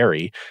gets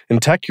hairy. In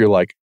tech,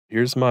 you're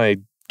here's my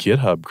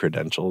GitHub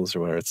credentials or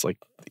whatever. It's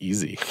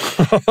easy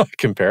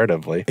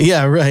comparatively.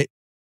 Yeah, right.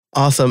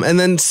 Awesome. And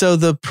then so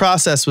the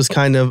process was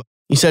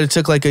you said it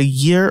took a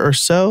year or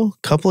so,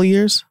 couple of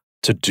years?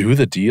 To do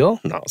the deal?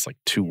 No, it was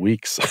 2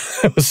 weeks.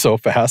 It was so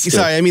fast.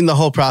 Sorry, I mean the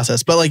whole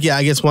process. But I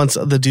guess once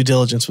the due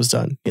diligence was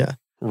done. Yeah.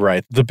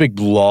 Right. The big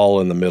lull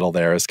in the middle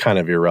there is kind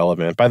of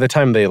irrelevant. By the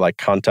time they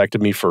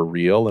contacted me for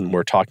real and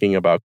we're talking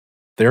about,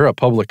 they're a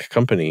public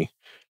company.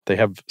 They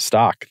have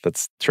stock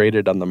that's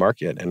traded on the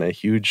market and a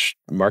huge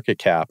market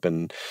cap,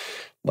 and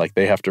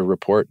they have to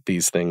report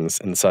these things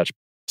and such.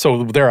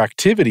 So their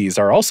activities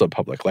are also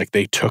public.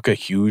 They took a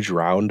huge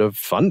round of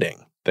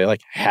funding. They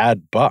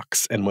had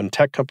bucks. And when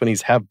tech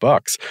companies have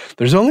bucks,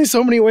 there's only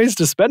so many ways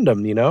to spend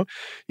them,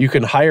 You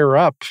can hire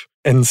up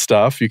and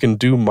stuff. You can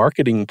do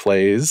marketing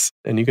plays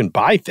and you can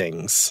buy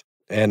things.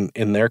 And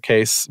in their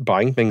case,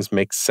 buying things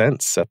makes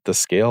sense at the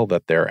scale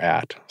that they're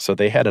at. So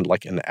they had an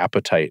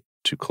appetite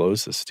to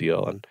close this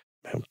deal, and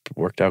it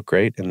worked out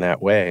great in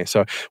that way.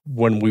 So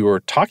when we were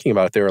talking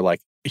about it, they were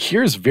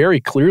here's very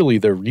clearly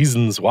the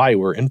reasons why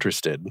we're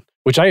interested,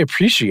 which I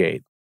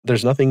appreciate.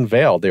 There's nothing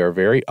veiled. They are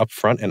very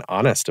upfront and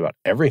honest about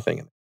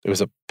everything. It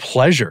was a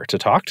pleasure to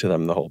talk to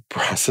them the whole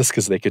process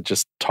because they could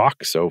just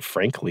talk so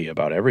frankly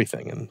about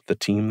everything. And the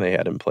team they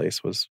had in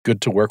place was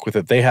good to work with.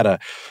 It. They had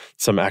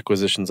some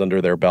acquisitions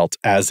under their belt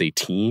as a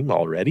team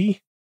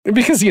already.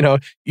 Because,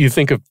 you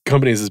think of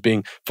companies as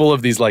being full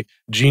of these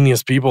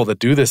genius people that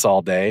do this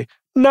all day.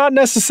 Not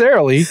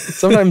necessarily.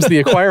 Sometimes the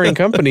acquiring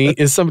company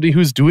is somebody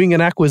who's doing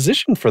an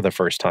acquisition for the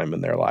first time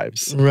in their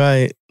lives.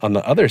 Right. On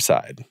the other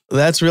side.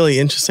 That's really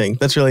interesting.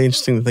 That's really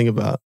interesting to think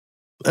about.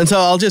 And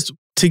so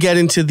to get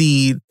into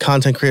the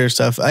content creator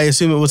stuff, I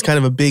assume it was kind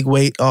of a big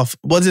weight off.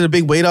 Was it a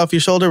big weight off your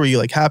shoulder? Were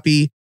you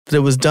happy that it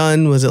was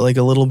done? Was it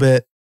a little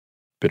bit?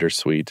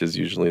 Bittersweet is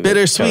usually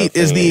Bittersweet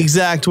is the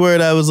exact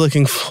word I was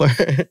looking for.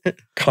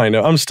 Kind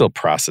of. I'm still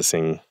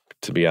processing,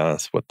 to be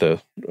honest, what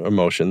the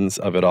emotions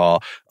of it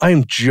all.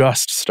 I'm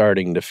just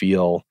starting to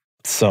feel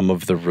some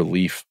of the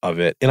relief of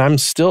it. And I'm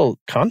still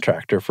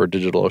contractor for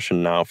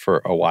DigitalOcean now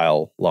for a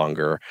while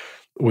longer,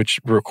 which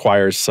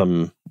requires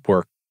some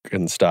work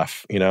and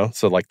stuff,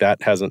 So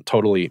that hasn't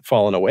totally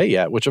fallen away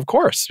yet, which of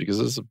course, because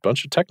there's a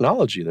bunch of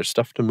technology, there's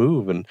stuff to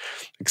move and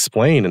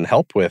explain and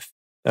help with.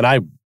 And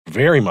I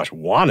very much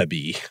want to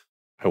be.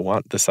 I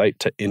want the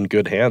site in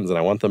good hands, and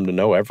I want them to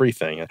know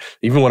everything.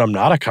 Even when I'm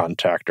not a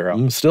contractor,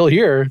 I'm still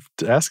here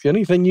to ask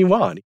anything you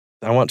want.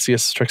 I want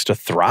CSS Tricks to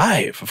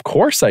thrive. Of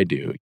course I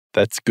do.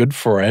 That's good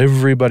for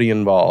everybody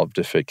involved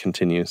if it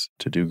continues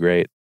to do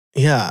great.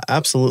 Yeah,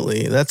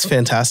 absolutely. That's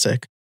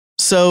fantastic.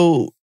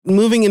 So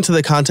moving into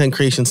the content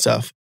creation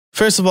stuff,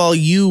 first of all,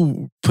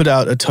 you put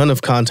out a ton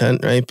of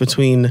content, right?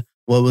 Between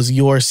what was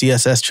your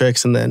CSS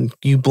Tricks, and then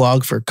you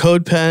blog for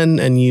CodePen,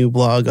 and you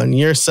blog on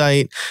your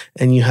site,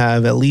 and you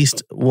have at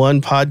least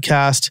one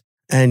podcast,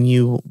 and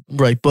you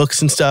write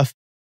books and stuff.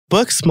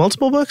 Books?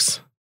 Multiple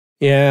books?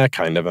 Yeah,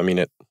 kind of. I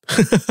mean,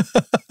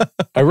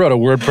 I wrote a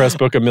WordPress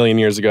book a million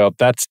years ago.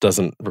 That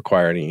doesn't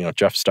require any,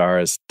 Jeff Starr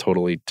has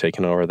totally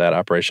taken over that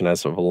operation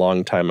as of a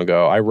long time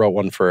ago. I wrote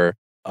one for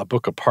A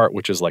Book Apart,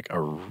 which is a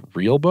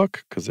real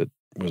book because it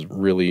was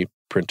really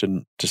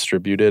printed,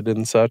 distributed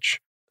and such.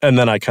 And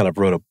then I kind of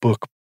wrote a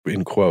book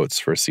in quotes,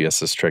 for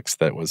CSS Tricks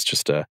that was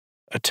just a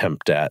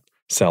attempt at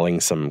selling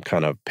some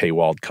kind of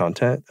paywalled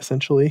content,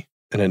 essentially.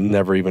 And it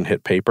never even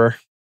hit paper.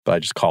 But I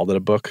just called it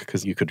a book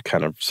because you could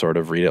kind of sort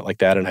of read it like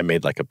that. And I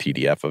made like a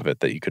PDF of it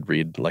that you could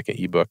read like an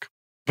ebook.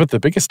 But the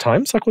biggest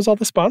time suck was all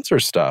the sponsor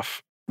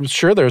stuff.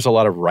 Sure, there's a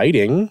lot of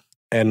writing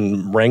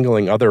and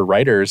wrangling other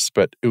writers,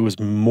 but it was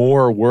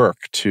more work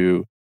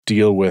to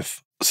deal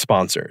with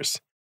sponsors.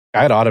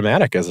 I had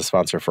Automatic as a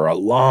sponsor for a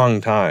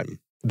long time.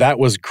 That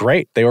was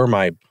great. They were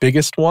my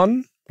biggest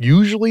one.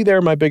 Usually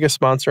they're my biggest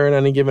sponsor in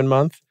any given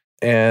month.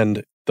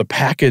 And the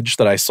package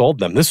that I sold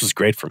them, this was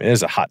great for me. It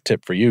is a hot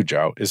tip for you,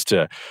 Joe, is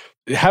to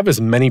have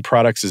as many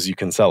products as you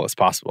can sell as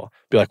possible.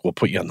 Be like, we'll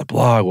put you on the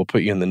blog, we'll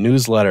put you in the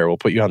newsletter, we'll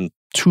put you on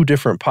 2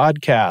 different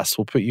podcasts,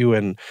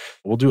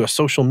 we'll do a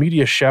social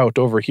media shout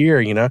over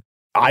here,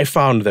 I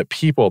found that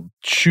people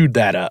chewed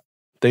that up.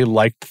 They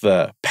liked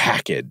the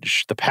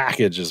package. The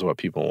package is what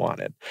people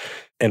wanted.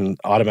 And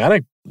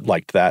Automatic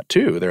liked that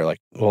too. They're like,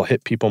 we'll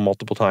hit people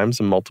multiple times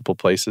in multiple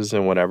places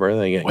and whatever.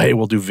 They get, hey,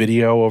 we'll do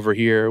video over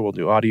here. We'll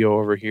do audio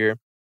over here.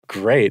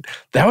 Great.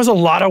 That was a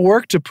lot of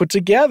work to put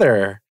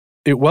together.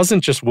 It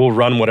wasn't just we'll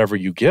run whatever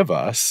you give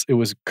us. It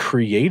was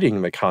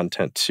creating the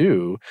content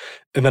too.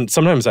 And then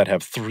sometimes I'd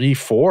have 3,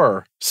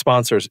 4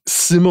 sponsors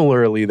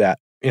similarly that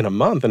in a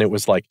month. And it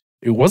was like,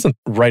 it wasn't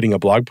writing a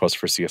blog post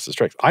for CSS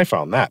Tricks. I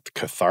found that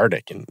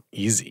cathartic and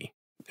easy.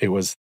 It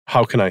was,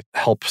 how can I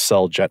help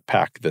sell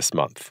Jetpack this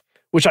month?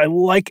 Which I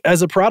like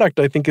as a product,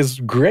 I think is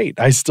great.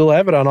 I still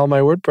have it on all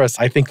my WordPress.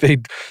 I think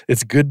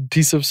it's a good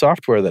piece of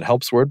software that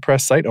helps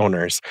WordPress site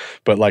owners.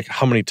 But like,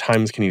 how many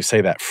times can you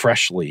say that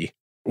freshly?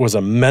 Was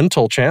a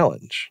mental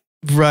challenge.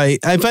 Right.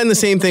 I find the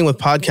same thing with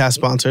podcast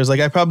sponsors.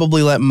 Like I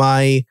probably let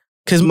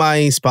because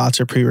my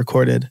spots are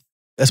pre-recorded,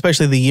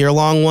 especially the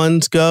year-long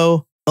ones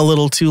go a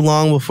little too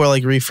long before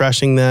like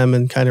refreshing them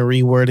and kind of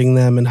rewording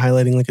them and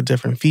highlighting like a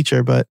different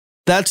feature. But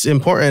that's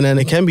important and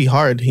it can be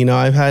hard.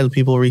 I've had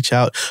people reach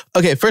out.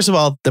 Okay, first of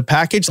all, the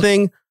package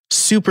thing,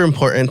 super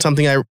important.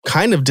 Something I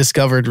kind of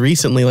discovered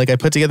recently. Like I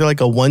put together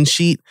like a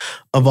 1-sheet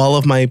of all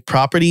of my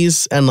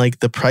properties and like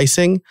the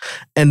pricing.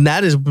 And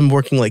that has been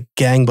working like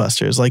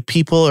gangbusters. Like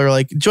people are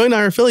like, join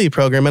our affiliate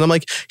program. And I'm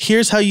like,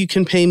 here's how you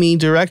can pay me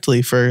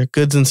directly for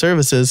goods and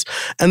services.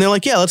 And they're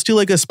like, yeah, let's do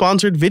like a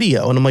sponsored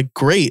video. And I'm like,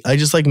 great. I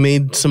just like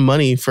made some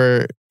money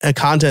for a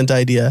content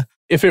idea.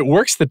 If it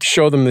works to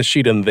show them the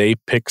sheet and they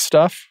pick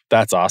stuff,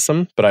 that's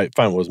awesome. But I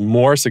find what was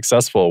more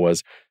successful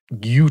was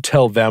you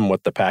tell them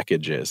what the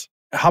package is.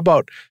 How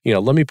about,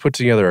 let me put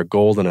together a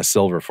gold and a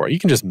silver for you. You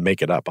can just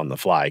make it up on the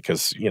fly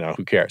because,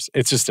 who cares?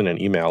 It's just in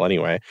an email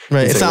anyway.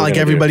 Right. It's not like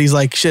everybody's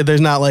like, shit,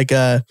 there's not like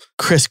a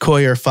Chris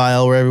Coyier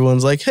file where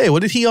everyone's like, hey,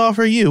 what did he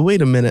offer you?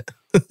 Wait a minute.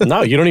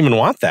 No, you don't even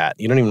want that.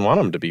 You don't even want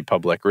them to be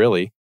public,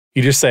 really.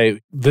 You just say,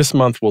 this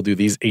month we'll do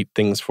these 8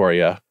 things for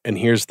you. And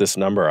here's this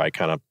number I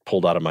kind of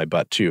pulled out of my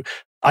butt too.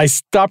 I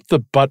stopped the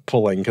butt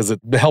pulling because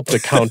it helped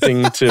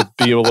accounting to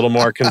be a little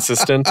more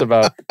consistent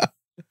about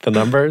the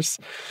numbers.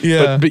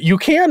 Yeah. But you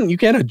can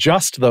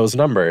adjust those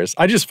numbers.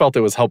 I just felt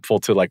it was helpful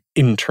to like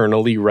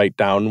internally write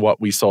down what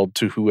we sold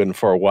to who and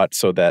for what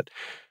so that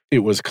it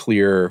was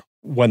clear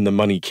when the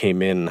money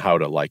came in how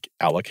to like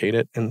allocate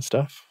it and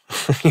stuff.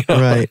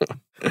 Right.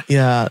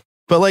 Yeah.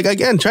 But like,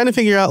 again, trying to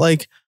figure out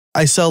like,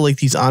 I sell like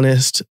these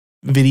honest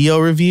video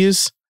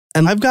reviews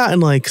and I've gotten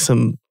like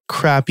some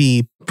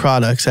crappy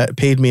products that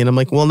paid me. And I'm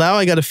like, well, now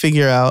I got to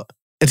figure out,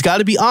 it's got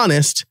to be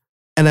honest.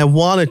 And I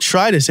want to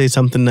try to say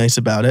something nice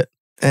about it.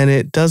 And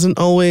it doesn't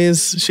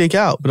always shake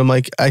out. But I'm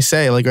like, I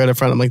say like right up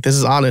front, I'm like, this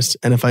is honest.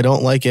 And if I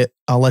don't like it,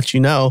 I'll let you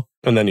know.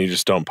 And then you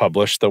just don't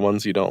publish the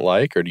ones you don't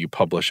like? Or do you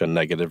publish a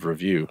negative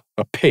review?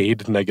 A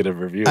paid negative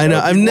review? I know.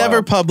 I've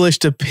never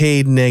published a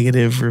paid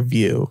negative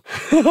review.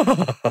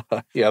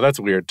 Yeah, that's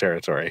weird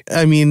territory.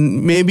 I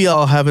mean, maybe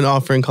I'll have an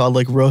offering called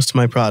like Roast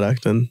My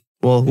Product and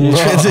we'll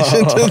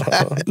transition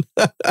to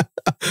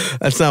that.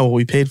 That's not what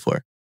we paid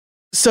for.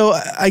 So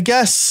I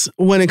guess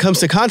when it comes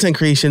to content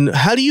creation,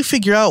 how do you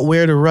figure out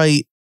where to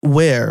write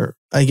where?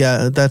 I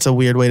guess that's a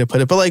weird way to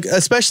put it. But like,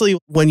 especially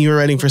when you were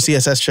writing for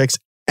CSS Tricks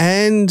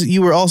and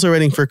you were also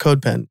writing for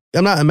CodePen.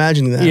 I'm not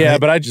imagining that. Yeah, right?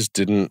 but I just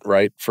didn't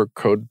write for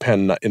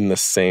CodePen in the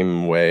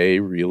same way,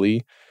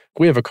 really.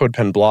 We have a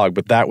CodePen blog,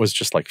 but that was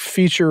just like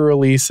feature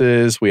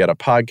releases. We had a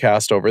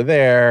podcast over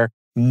there,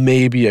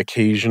 maybe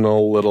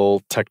occasional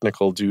little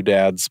technical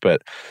doodads,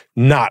 but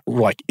not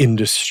like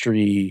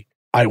industry.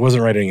 I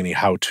wasn't writing any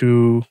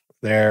how-to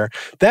there.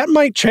 That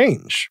might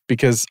change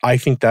because I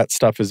think that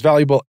stuff is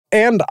valuable.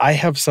 And I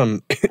have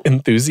some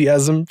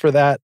enthusiasm for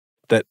that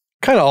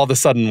kind of all of a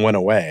sudden went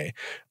away.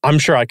 I'm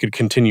sure I could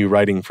continue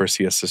writing for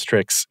CSS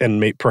Tricks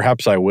and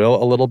perhaps I will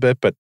a little bit,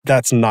 but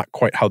that's not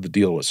quite how the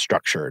deal was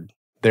structured.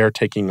 They're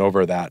taking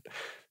over that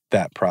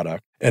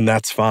product and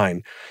that's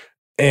fine.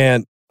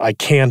 And I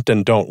can't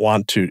and don't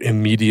want to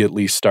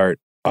immediately start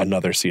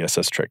another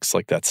CSS Tricks.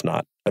 Like that's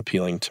not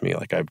appealing to me.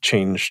 Like I've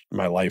changed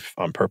my life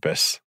on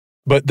purpose.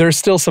 But there's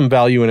still some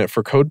value in it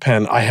for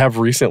CodePen. I have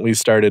recently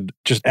started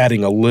just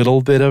adding a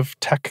little bit of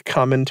tech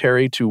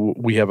commentary to,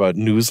 we have a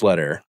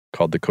newsletter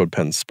called the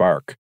CodePen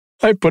Spark.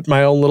 I put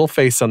my own little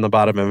face on the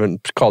bottom of it and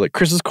called it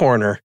Chris's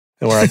Corner,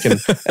 and where I can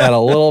add a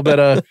little bit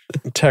of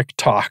tech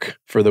talk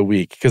for the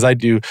week, because I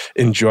do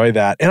enjoy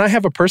that. And I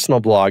have a personal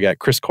blog at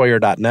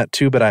chriscoyier.net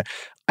too, but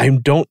I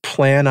don't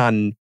plan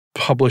on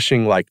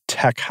publishing like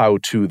tech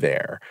how-to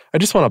there. I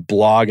just want to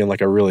blog in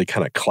like a really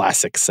kind of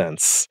classic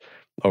sense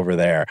over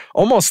there.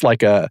 Almost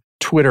like a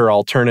Twitter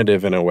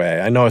alternative in a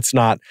way. I know it's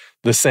not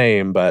the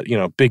same, but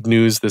big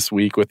news this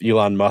week with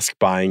Elon Musk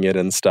buying it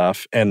and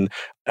stuff. And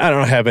I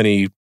don't have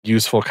any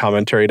useful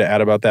commentary to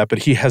add about that, but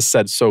he has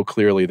said so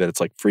clearly that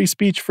it's like free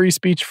speech, free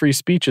speech, free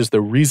speech is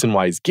the reason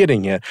why he's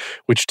getting it,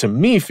 which to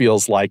me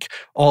feels like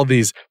all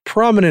these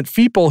prominent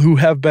people who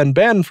have been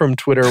banned from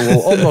Twitter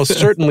will almost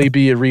certainly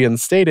be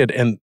reinstated.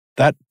 And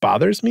that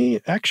bothers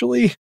me,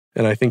 actually.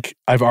 And I think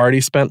I've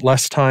already spent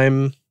less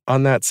time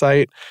on that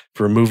site,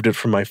 removed it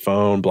from my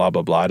phone, blah,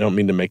 blah, blah. I don't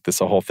mean to make this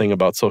a whole thing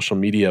about social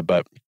media,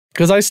 but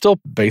because I still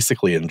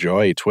basically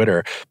enjoy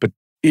Twitter, but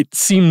it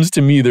seems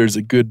to me there's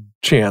a good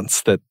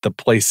chance that the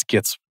place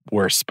gets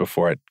worse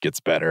before it gets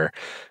better.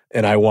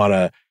 And I want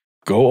to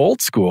go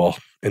old school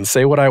and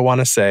say what I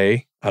want to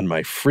say on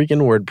my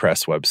freaking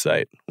WordPress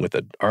website with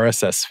an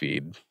RSS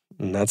feed.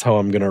 And that's how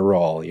I'm going to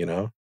roll,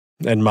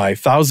 And my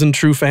 1,000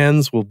 true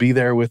fans will be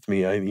there with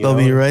me. They'll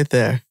be right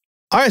there.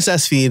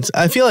 RSS feeds,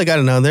 I feel like, I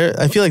don't know,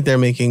 I feel like they're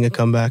making a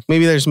comeback.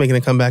 Maybe they're just making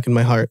a comeback in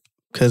my heart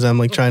because I'm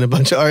like trying a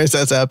bunch of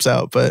RSS apps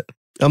out, but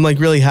I'm like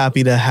really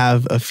happy to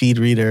have a feed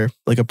reader,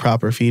 like a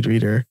proper feed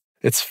reader.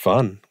 It's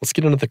fun. Let's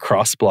get into the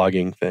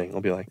cross-blogging thing.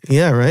 I'll be like,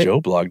 yeah, right. Joe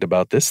blogged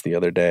about this the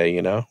other day,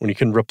 when you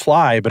can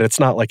reply, but it's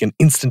not like an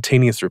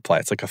instantaneous reply.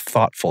 It's like a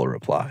thoughtful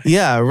reply.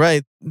 Yeah,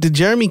 right. Did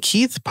Jeremy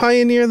Keith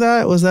pioneer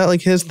that? Was that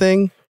like his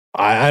thing?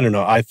 I don't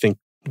know. I think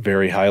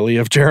very highly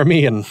of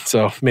Jeremy, and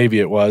so maybe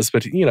it was,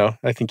 but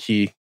I think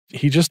he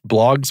just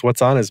blogs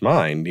what's on his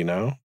mind,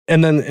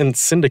 and then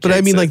syndicates. But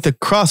I mean, like the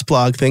cross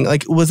blog thing,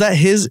 like was that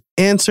his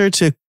answer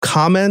to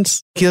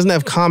comments? He doesn't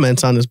have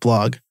comments on his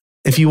blog.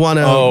 If you want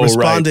to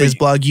respond to his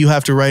blog, you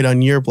have to write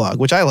on your blog,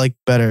 which I like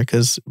better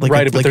because but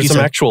there's some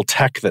actual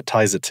tech that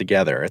ties it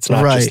together. It's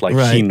not just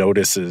like he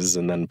notices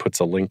and then puts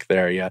a link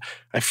there. Yeah,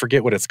 I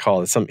forget what it's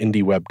called. It's some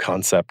indie web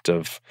concept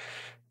of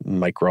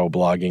micro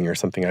blogging or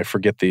something. I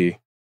forget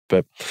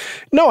but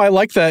no, I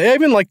like that. I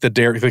even like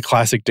the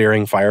classic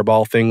daring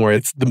fireball thing where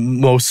it's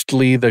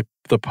mostly the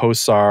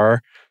posts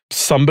are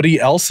somebody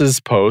else's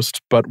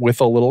post, but with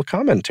a little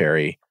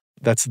commentary.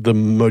 That's the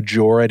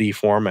majority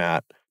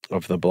format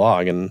of the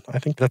blog. And I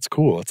think that's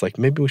cool. It's like,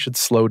 maybe we should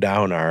slow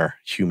down our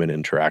human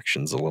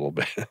interactions a little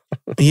bit.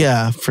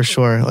 Yeah, for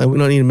sure. Like, we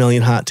don't need a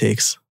million hot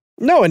takes.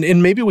 No,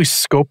 and maybe we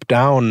scope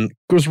down,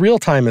 because real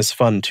time is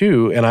fun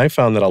too. And I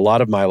found that a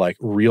lot of my like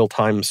real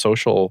time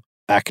social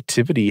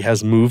activity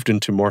has moved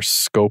into more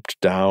scoped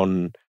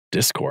down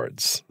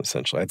discords,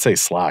 essentially. I'd say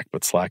Slack,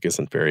 but Slack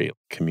isn't very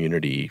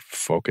community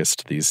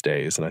focused these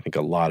days. And I think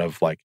a lot of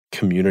like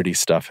community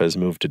stuff has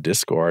moved to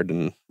Discord,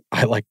 and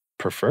I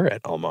prefer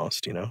it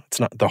almost, It's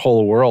not, the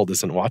whole world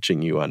isn't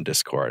watching you on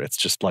Discord. It's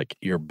just like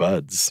your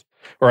buds,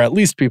 or at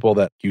least people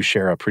that you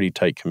share a pretty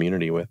tight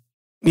community with.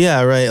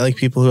 Yeah, right. Like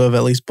people who have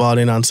at least bought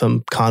in on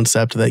some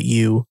concept that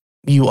you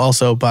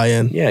also buy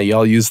in. Yeah, you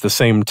all use the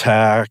same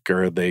tech,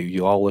 or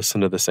you all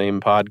listen to the same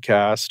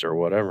podcast or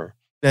whatever.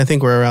 I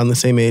think we're around the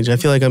same age. I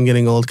feel like I'm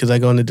getting old because I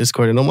go into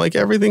Discord and I'm like,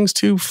 everything's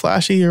too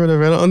flashy or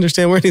whatever. I don't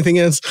understand where anything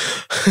is.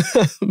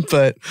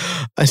 But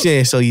I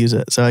still use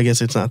it. So I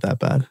guess it's not that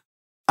bad.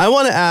 I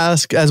want to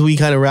ask, as we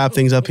kind of wrap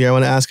things up here, I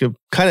want to ask a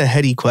kind of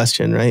heady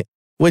question, right?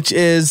 Which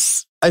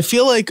is, I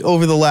feel like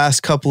over the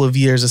last couple of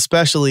years,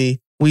 especially,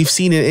 we've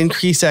seen an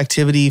increased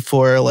activity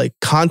for like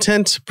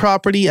content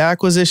property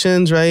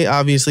acquisitions, right?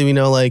 Obviously, we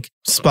know like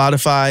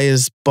Spotify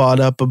has bought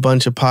up a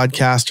bunch of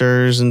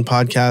podcasters and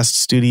podcast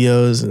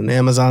studios, and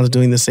Amazon's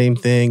doing the same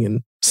thing.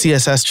 And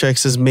CSS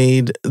Tricks has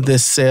made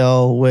this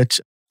sale, which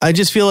I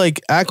just feel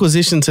like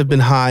acquisitions have been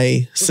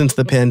high since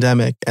the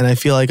pandemic. And I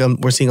feel like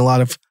we're seeing a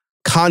lot of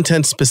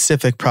content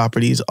specific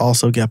properties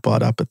also get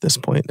bought up at this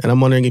point. And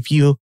I'm wondering if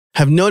you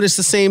have noticed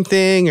the same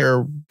thing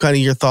or kind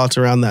of your thoughts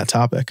around that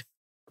topic.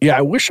 Yeah,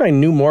 I wish I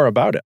knew more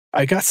about it.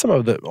 I got some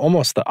of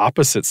almost the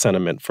opposite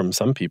sentiment from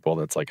some people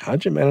that's like,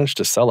 how'd you manage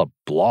to sell a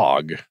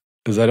blog?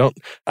 Because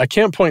I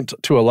can't point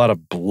to a lot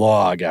of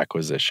blog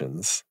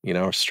acquisitions,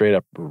 straight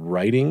up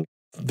writing.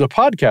 The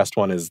podcast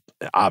one is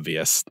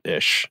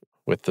obvious-ish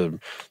with the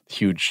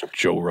huge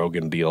Joe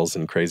Rogan deals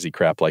and crazy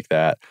crap like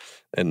that.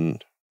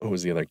 And what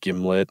was the other?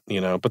 Gimlet,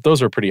 but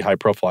those are pretty high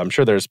profile. I'm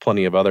sure there's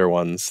plenty of other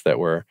ones that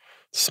were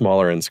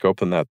smaller in scope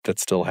than that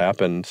still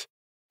happened.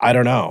 I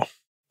don't know.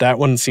 That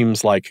one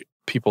seems like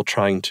people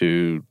trying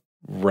to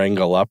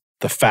wrangle up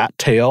the fat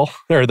tail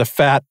or the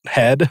fat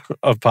head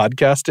of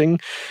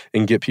podcasting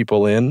and get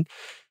people in.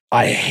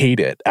 I hate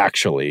it,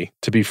 actually,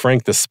 to be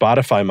frank, the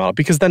Spotify model,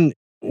 because then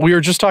we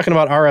were just talking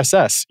about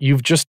RSS.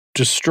 You've just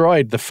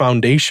destroyed the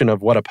foundation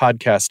of what a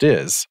podcast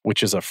is,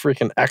 which is a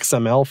freaking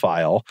XML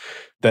file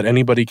that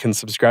anybody can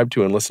subscribe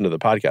to and listen to the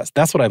podcast.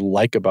 That's what I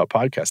like about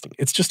podcasting.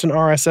 It's just an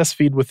RSS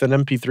feed with an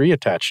MP3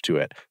 attached to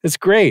it. It's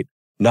great.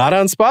 Not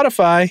on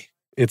Spotify.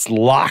 It's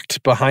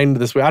locked behind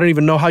this way. I don't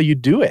even know how you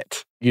do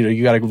it.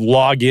 You got to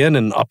log in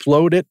and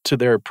upload it to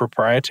their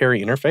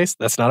proprietary interface.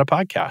 That's not a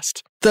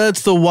podcast.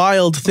 That's the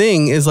wild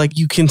thing is like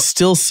you can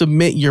still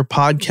submit your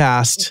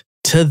podcast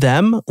to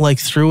them like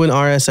through an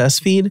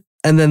RSS feed.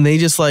 And then they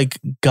just like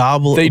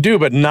gobble. They do,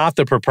 but not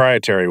the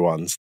proprietary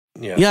ones.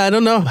 Yeah, I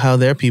don't know how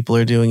their people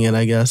are doing it,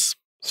 I guess.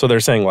 So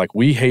they're saying like,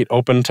 we hate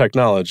open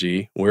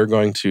technology. We're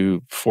going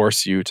to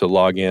force you to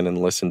log in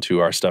and listen to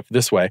our stuff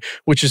this way,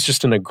 which is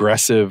just an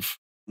aggressive,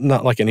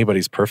 not like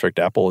anybody's perfect.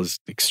 Apple is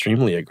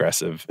extremely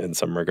aggressive in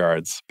some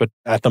regards. But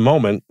at the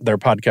moment, their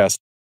podcast,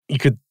 you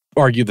could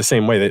argue the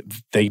same way that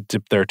they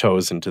dip their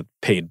toes into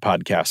paid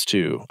podcasts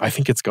too. I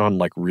think it's gone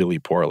like really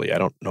poorly. I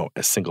don't know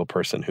a single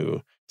person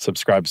who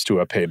subscribes to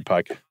a paid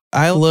podcast.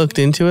 I looked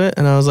into it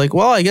and I was like,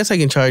 well, I guess I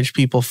can charge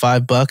people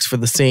 $5 for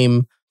the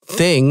same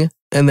thing.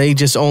 And they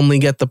just only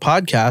get the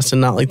podcast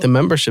and not like the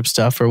membership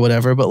stuff or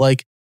whatever. But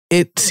like,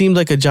 it seemed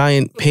like a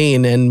giant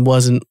pain and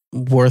wasn't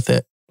worth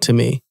it to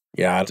me.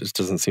 Yeah, it just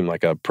doesn't seem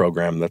like a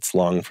program that's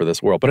long for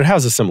this world. But it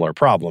has a similar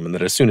problem in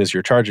that as soon as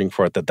you're charging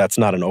for it, that's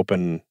not an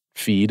open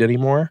feed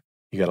anymore.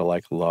 You got to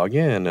like log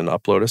in and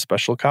upload a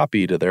special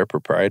copy to their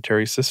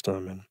proprietary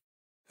system. And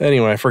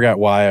anyway, I forgot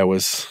why I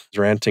was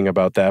ranting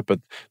about that, but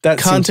that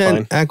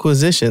content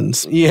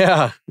acquisitions.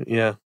 Yeah.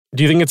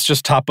 Do you think it's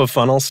just top of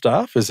funnel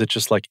stuff? Is it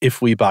just like, if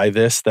we buy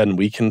this, then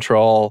we can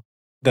sell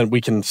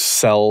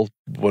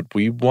what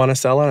we want to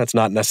sell on? It's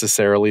not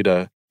necessarily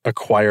to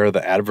acquire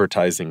the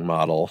advertising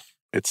model.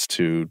 It's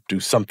to do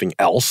something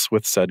else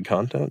with said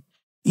content.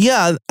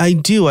 Yeah, I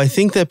do. I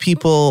think that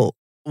people,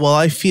 well,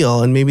 I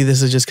feel, and maybe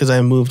this is just because I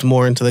moved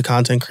more into the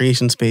content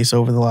creation space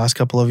over the last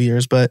couple of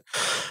years, but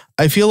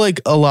I feel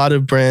like a lot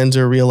of brands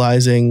are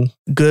realizing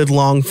good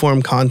long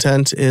form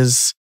content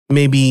is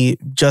maybe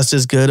just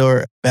as good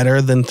or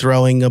better than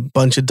throwing a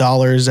bunch of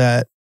dollars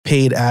at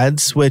paid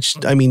ads, which,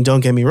 I mean, don't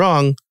get me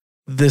wrong,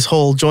 this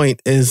whole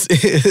joint is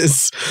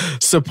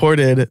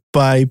supported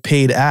by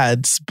paid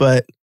ads,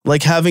 but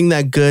like having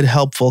that good,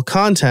 helpful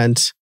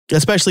content,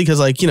 especially because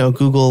like,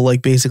 Google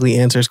like basically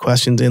answers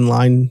questions in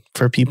line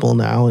for people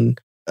now.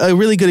 And a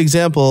really good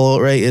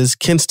example, right, is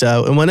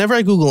Kinsta. And whenever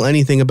I Google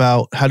anything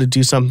about how to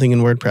do something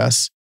in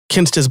WordPress,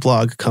 Kinsta's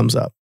blog comes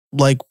up,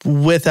 like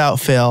without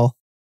fail.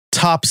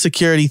 Top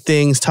security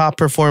things, top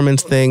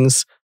performance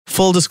things.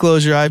 Full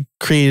disclosure, I've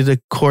created a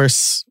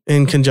course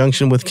in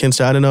conjunction with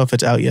Kinsta. I don't know if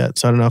it's out yet,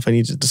 so I don't know if I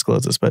need to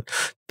disclose this, but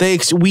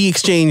we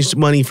exchanged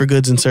money for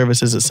goods and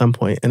services at some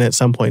point, and at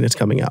some point it's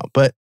coming out.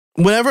 But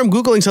whenever I'm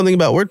Googling something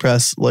about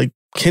WordPress, like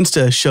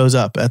Kinsta shows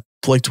up at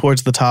like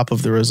towards the top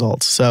of the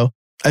results. So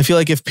I feel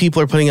like if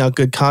people are putting out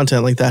good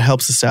content, like that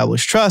helps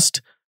establish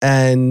trust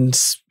and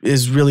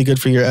is really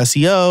good for your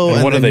SEO.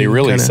 And what do they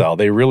really sell?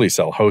 They really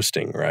sell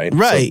hosting, right?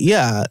 Right,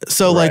 yeah.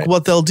 So like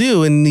what they'll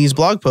do in these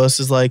blog posts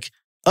is like,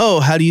 oh,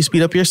 how do you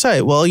speed up your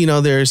site? Well,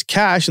 there's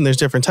cache and there's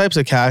different types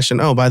of cache.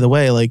 And oh, by the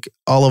way, like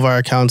all of our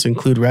accounts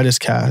include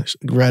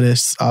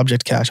Redis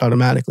object cache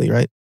automatically,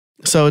 right?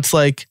 So it's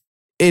like,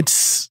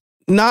 it's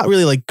not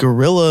really like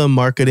guerrilla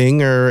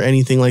marketing or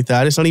anything like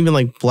that. It's not even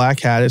like black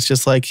hat. It's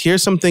just like,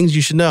 here's some things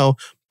you should know.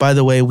 By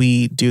the way,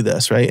 we do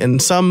this, right? And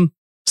some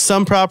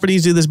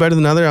properties do this better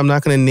than other. I'm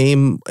not going to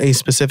name a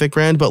specific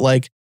brand, but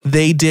like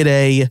they did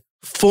a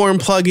form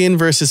plugin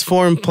versus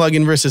form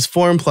plugin versus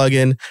form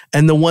plugin,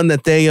 and the one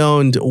that they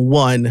owned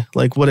won.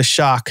 Like, what a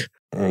shock.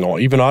 No,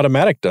 even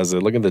Automatic does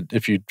it. Look at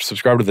if you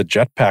subscribe to the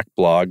Jetpack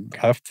blog,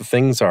 half the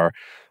things are,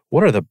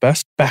 what are the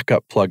best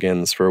backup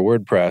plugins for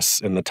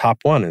WordPress? And the top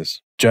one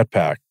is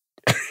Jetpack.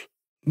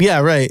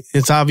 Yeah, right.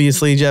 It's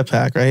obviously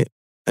Jetpack, right?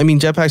 I mean,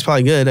 Jetpack's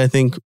probably good. I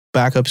think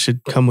backups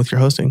should come with your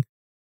hosting.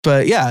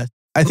 But yeah,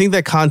 I think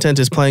that content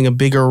is playing a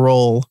bigger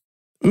role.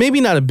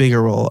 Maybe not a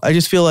bigger role. I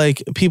just feel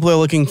like people are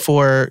looking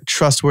for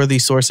trustworthy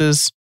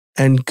sources,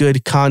 and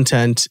good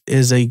content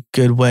is a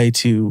good way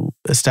to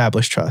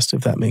establish trust,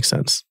 if that makes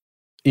sense.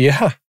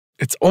 Yeah,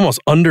 it's almost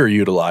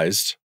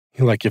underutilized.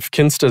 Like if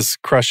Kinsta's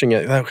crushing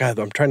it, oh God,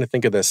 I'm trying to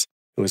think of this.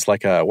 It was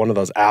like one of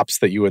those apps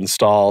that you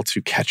install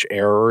to catch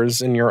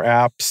errors in your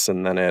apps,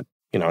 and then it,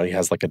 he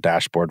has like a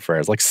dashboard for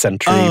it. It's like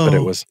Sentry, but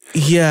it was...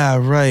 Yeah,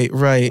 right.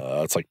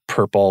 It's like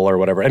Purple or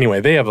whatever.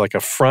 Anyway, they have like a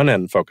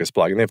front-end focused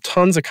blog, and they have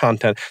tons of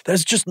content that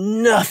has just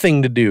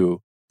nothing to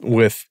do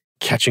with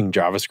catching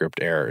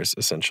JavaScript errors,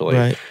 essentially.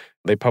 Right.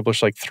 They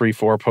publish like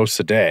 3-4 posts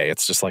a day.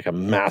 It's just like a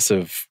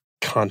massive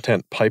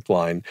content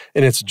pipeline,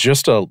 and it's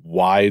just a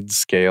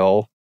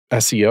wide-scale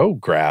SEO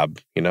grab,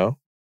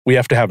 We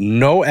have to have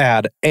no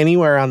ad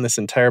anywhere on this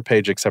entire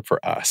page except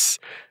for us.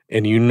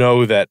 And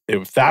that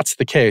if that's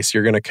the case,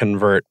 you're going to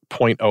convert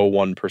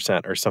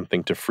 0.01% or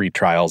something to free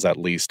trials at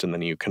least, and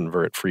then you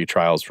convert free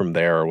trials from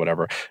there or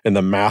whatever. And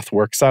the math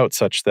works out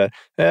such that,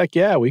 heck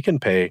yeah, we can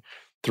pay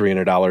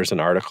 $300 an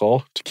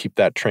article to keep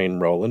that train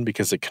rolling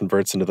because it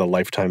converts into the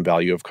lifetime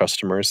value of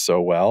customers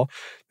so well.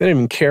 They don't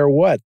even care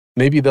what.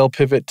 Maybe they'll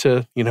pivot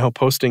to,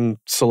 posting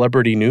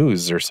celebrity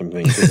news or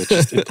something.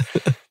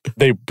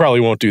 They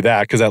probably won't do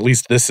that because at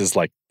least this is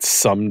like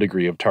some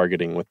degree of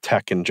targeting with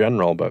tech in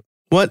general. But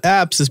what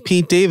apps is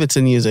Pete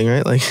Davidson using,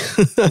 right? Like,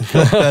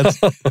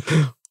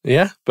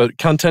 Yeah, but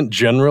content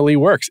generally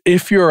works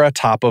if you're a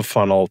top of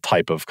funnel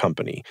type of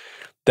company.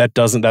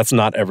 That's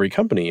not every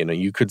company.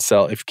 You could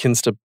sell, if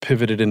Kinsta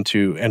pivoted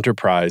into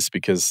enterprise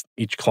because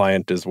each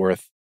client is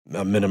worth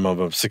a minimum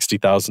of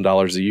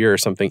 $60,000 a year or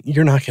something,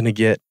 you're not going to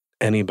get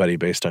anybody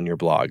based on your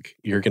blog.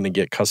 You're going to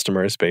get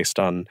customers based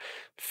on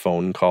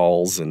phone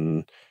calls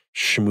and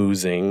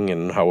schmoozing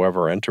and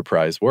however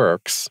enterprise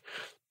works.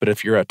 But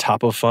if you're a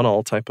top of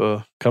funnel type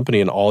of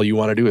company and all you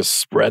want to do is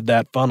spread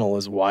that funnel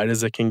as wide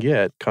as it can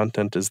get,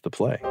 content is the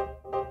play.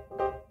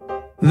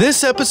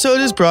 This episode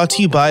is brought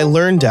to you by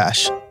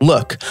LearnDash.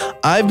 Look,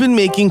 I've been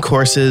making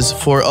courses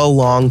for a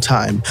long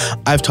time.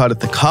 I've taught at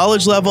the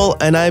college level,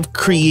 and I've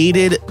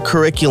created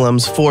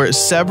curriculums for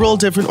several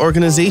different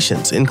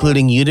organizations,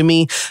 including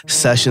Udemy,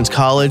 Sessions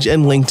College,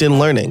 and LinkedIn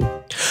Learning.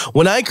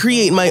 When I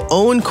create my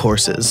own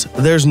courses,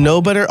 there's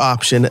no better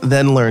option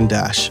than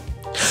LearnDash.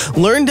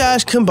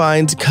 LearnDash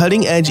combines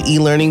cutting-edge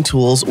e-learning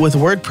tools with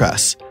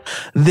WordPress.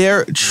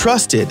 They're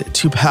trusted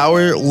to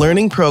power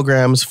learning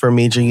programs for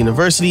major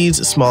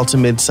universities, small to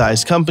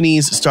mid-sized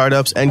companies,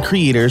 startups, and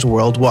creators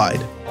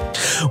worldwide.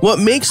 What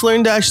makes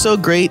LearnDash so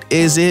great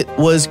is it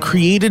was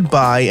created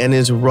by and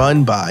is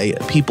run by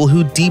people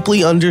who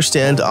deeply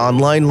understand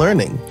online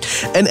learning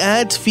and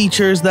adds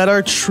features that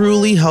are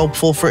truly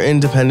helpful for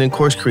independent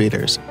course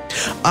creators.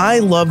 I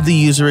love the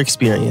user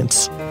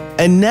experience.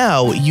 And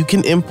now you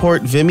can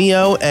import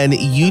Vimeo and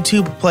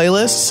YouTube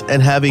playlists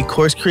and have a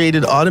course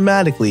created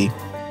automatically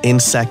in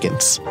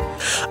seconds.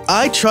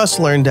 I trust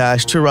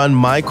LearnDash to run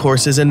my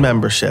courses and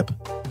membership,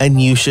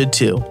 and you should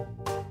too.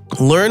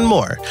 Learn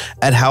more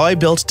at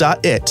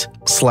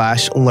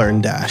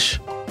howibuilt.it/LearnDash.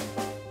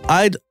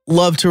 I'd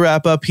love to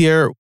wrap up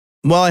here.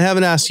 Well, I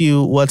haven't asked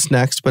you what's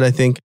next, but I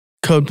think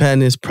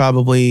CodePen is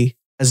probably,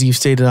 as you've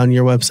stated on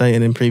your website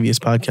and in previous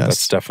podcasts.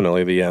 That's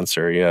definitely the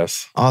answer,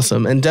 yes.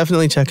 Awesome. And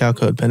definitely check out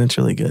CodePen. It's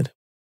really good.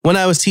 When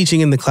I was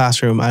teaching in the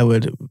classroom, I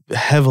would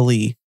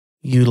heavily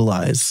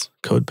utilize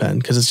CodePen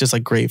because it's just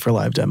like great for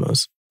live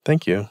demos.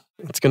 Thank you.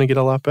 It's going to get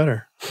a lot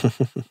better.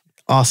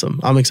 Awesome.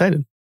 I'm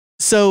excited.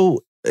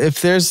 So if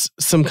there's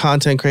some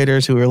content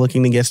creators who are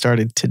looking to get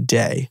started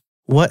today,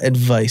 what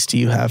advice do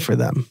you have for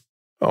them?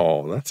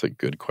 Oh, that's a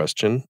good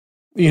question.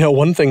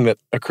 One thing that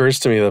occurs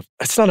to me, that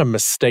it's not a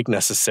mistake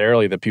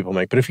necessarily that people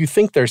make, but if you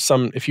think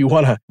if you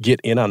want to get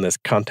in on this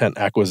content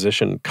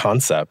acquisition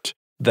concept,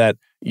 that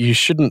you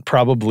shouldn't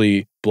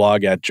probably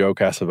blog at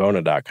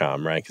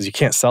joecasavona.com, right? Because you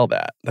can't sell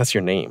that. That's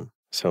your name.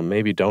 So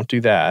maybe don't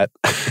do that.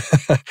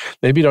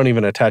 Maybe don't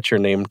even attach your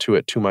name to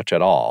it too much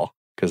at all,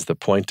 because the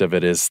point of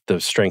it is the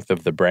strength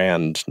of the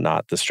brand,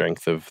 not the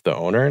strength of the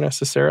owner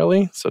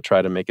necessarily. So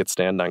try to make it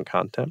stand on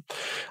content.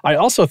 I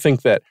also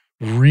think that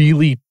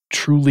really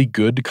truly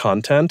good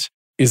content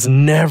is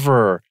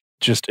never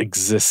just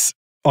exists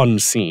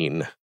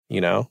unseen,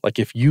 Like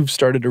if you've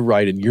started to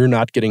write and you're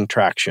not getting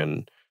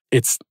traction,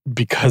 it's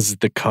because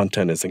the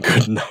content isn't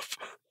good enough.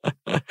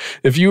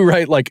 If you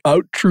write like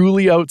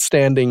truly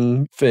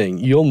outstanding thing,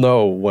 you'll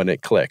know when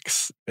it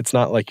clicks. It's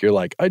not like you're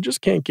like, I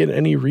just can't get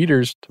any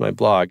readers to my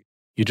blog.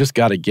 You just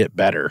got to get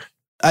better.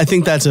 I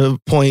think that's a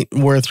point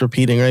worth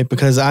repeating, right?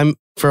 Because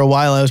for a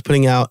while I was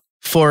putting out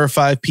 4 or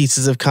 5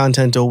 pieces of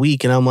content a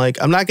week. And I'm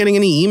like, I'm not getting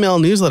any email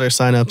newsletter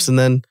signups. And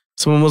then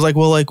someone was like,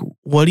 well, like,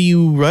 what do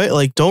you write?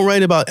 Like, don't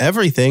write about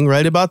everything.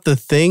 Write about the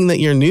thing that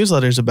your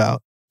newsletter's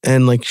about.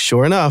 And like,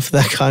 sure enough,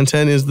 that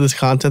content is this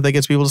content that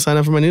gets people to sign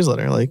up for my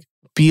newsletter. Like,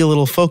 be a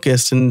little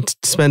focused and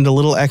spend a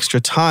little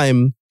extra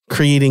time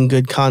creating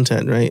good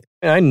content, right?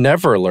 I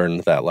never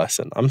learned that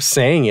lesson. I'm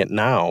saying it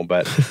now,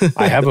 but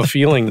I have a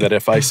feeling that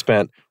if I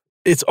spent,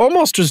 it's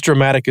almost as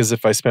dramatic as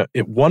if I spent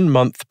it 1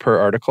 month per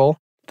article,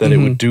 that it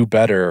would do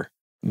better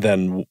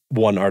than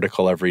 1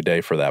 article every day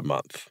for that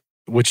month,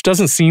 which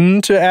doesn't seem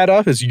to add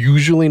up. It's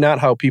usually not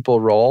how people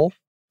roll.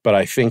 But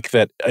I think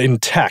that in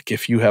tech,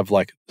 if you have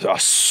like a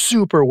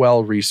super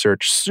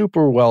well-researched,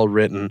 super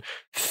well-written,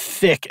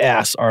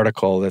 thick-ass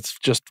article that's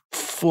just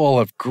full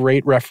of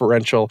great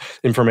referential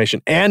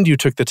information, and you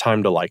took the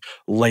time to like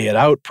lay it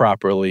out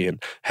properly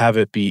and have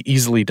it be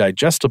easily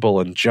digestible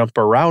and jump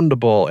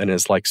aroundable and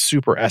is like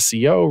super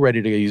SEO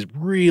ready to go, he's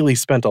really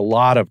spent a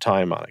lot of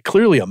time on it,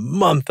 clearly a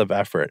month of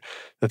effort,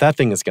 that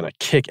thing is going to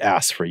kick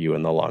ass for you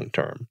in the long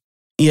term.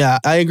 Yeah,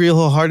 I agree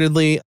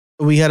wholeheartedly.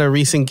 We had a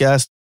recent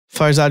guest,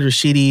 Farzad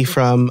Rashidi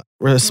from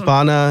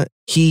Respana.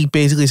 He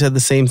basically said the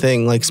same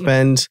thing, like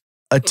spend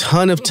a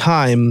ton of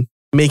time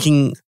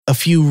making a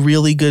few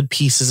really good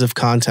pieces of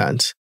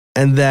content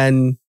and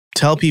then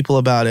tell people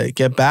about it,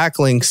 get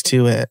backlinks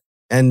to it,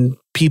 and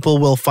people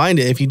will find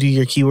it if you do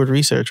your keyword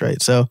research,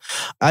 right? So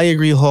I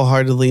agree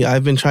wholeheartedly.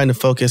 I've been trying to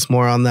focus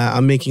more on that.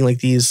 I'm making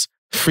like these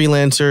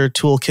freelancer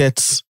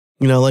toolkits,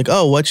 like,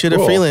 oh, what should a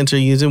freelancer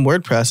use in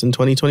WordPress in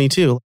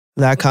 2022?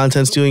 That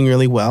content's doing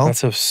really well.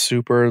 That's a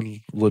super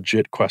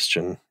legit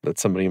question that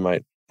somebody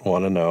might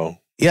want to know.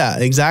 Yeah,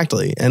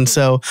 exactly. And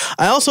so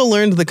I also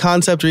learned the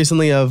concept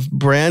recently of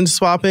brand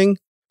swapping.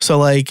 So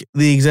like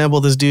the example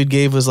this dude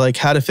gave was like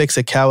how to fix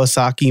a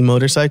Kawasaki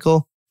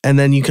motorcycle. And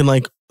then you can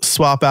like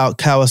swap out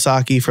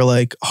Kawasaki for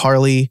like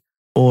Harley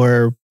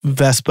or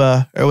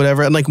Vespa or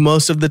whatever. And like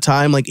most of the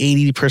time, like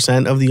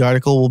 80% of the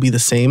article will be the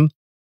same,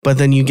 but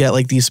then you get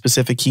like these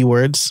specific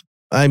keywords.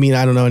 I mean,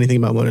 I don't know anything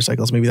about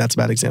motorcycles. Maybe that's a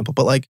bad example,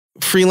 but like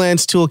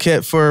freelance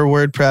toolkit for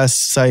WordPress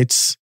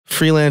sites,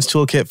 freelance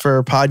toolkit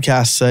for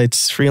podcast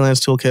sites, freelance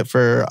toolkit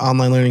for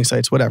online learning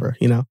sites, whatever,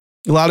 you know.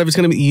 A lot of it's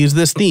going to be use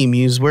this theme,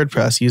 use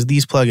WordPress, use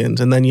these plugins.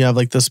 And then you have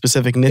like the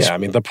specific niche. Yeah, I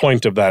mean, the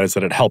point of that is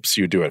that it helps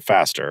you do it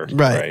faster.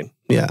 Right.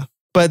 Yeah.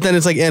 But then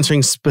it's like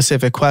answering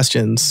specific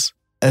questions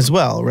as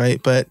well,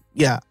 right? But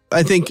yeah,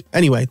 I think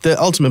anyway, the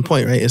ultimate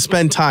point, right, is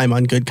spend time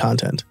on good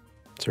content.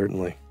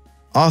 Certainly.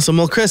 Awesome.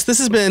 Well, Chris, this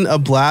has been a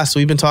blast.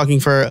 We've been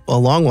talking for a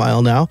long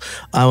while now.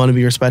 I want to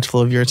be respectful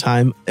of your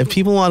time. If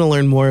people want to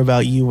learn more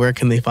about you, where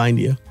can they find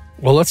you?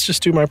 Well, let's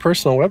just do my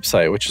personal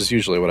website, which is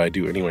usually what I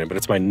do anyway, but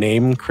it's my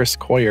name, Chris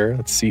Coyier.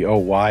 That's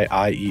COYIER.net.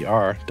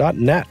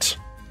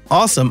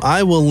 Awesome.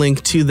 I will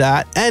link to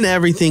that and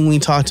everything we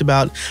talked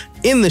about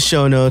in the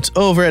show notes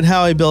over at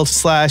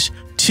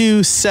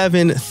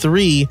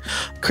howibuilt/273.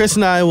 Chris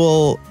and I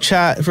will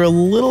chat for a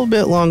little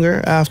bit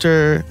longer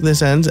after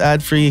this ends.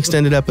 Ad-free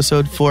extended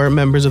episode for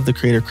members of the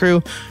Creator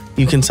Crew.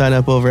 You can sign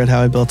up over at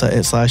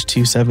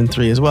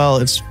howibuilt.it/273 as well.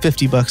 It's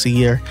 $50 a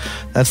year.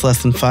 That's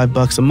less than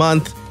 $5 a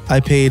month. I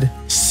paid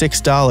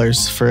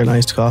 $6 for an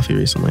iced coffee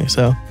recently.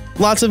 So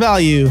lots of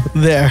value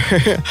there.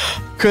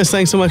 Chris,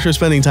 thanks so much for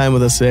spending time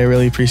with us today. I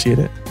really appreciate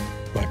it.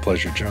 My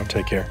pleasure, Joe.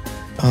 Take care.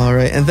 All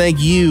right. And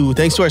thank you.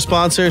 Thanks to our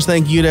sponsors.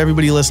 Thank you to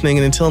everybody listening.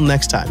 And until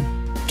next time,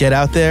 get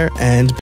out there and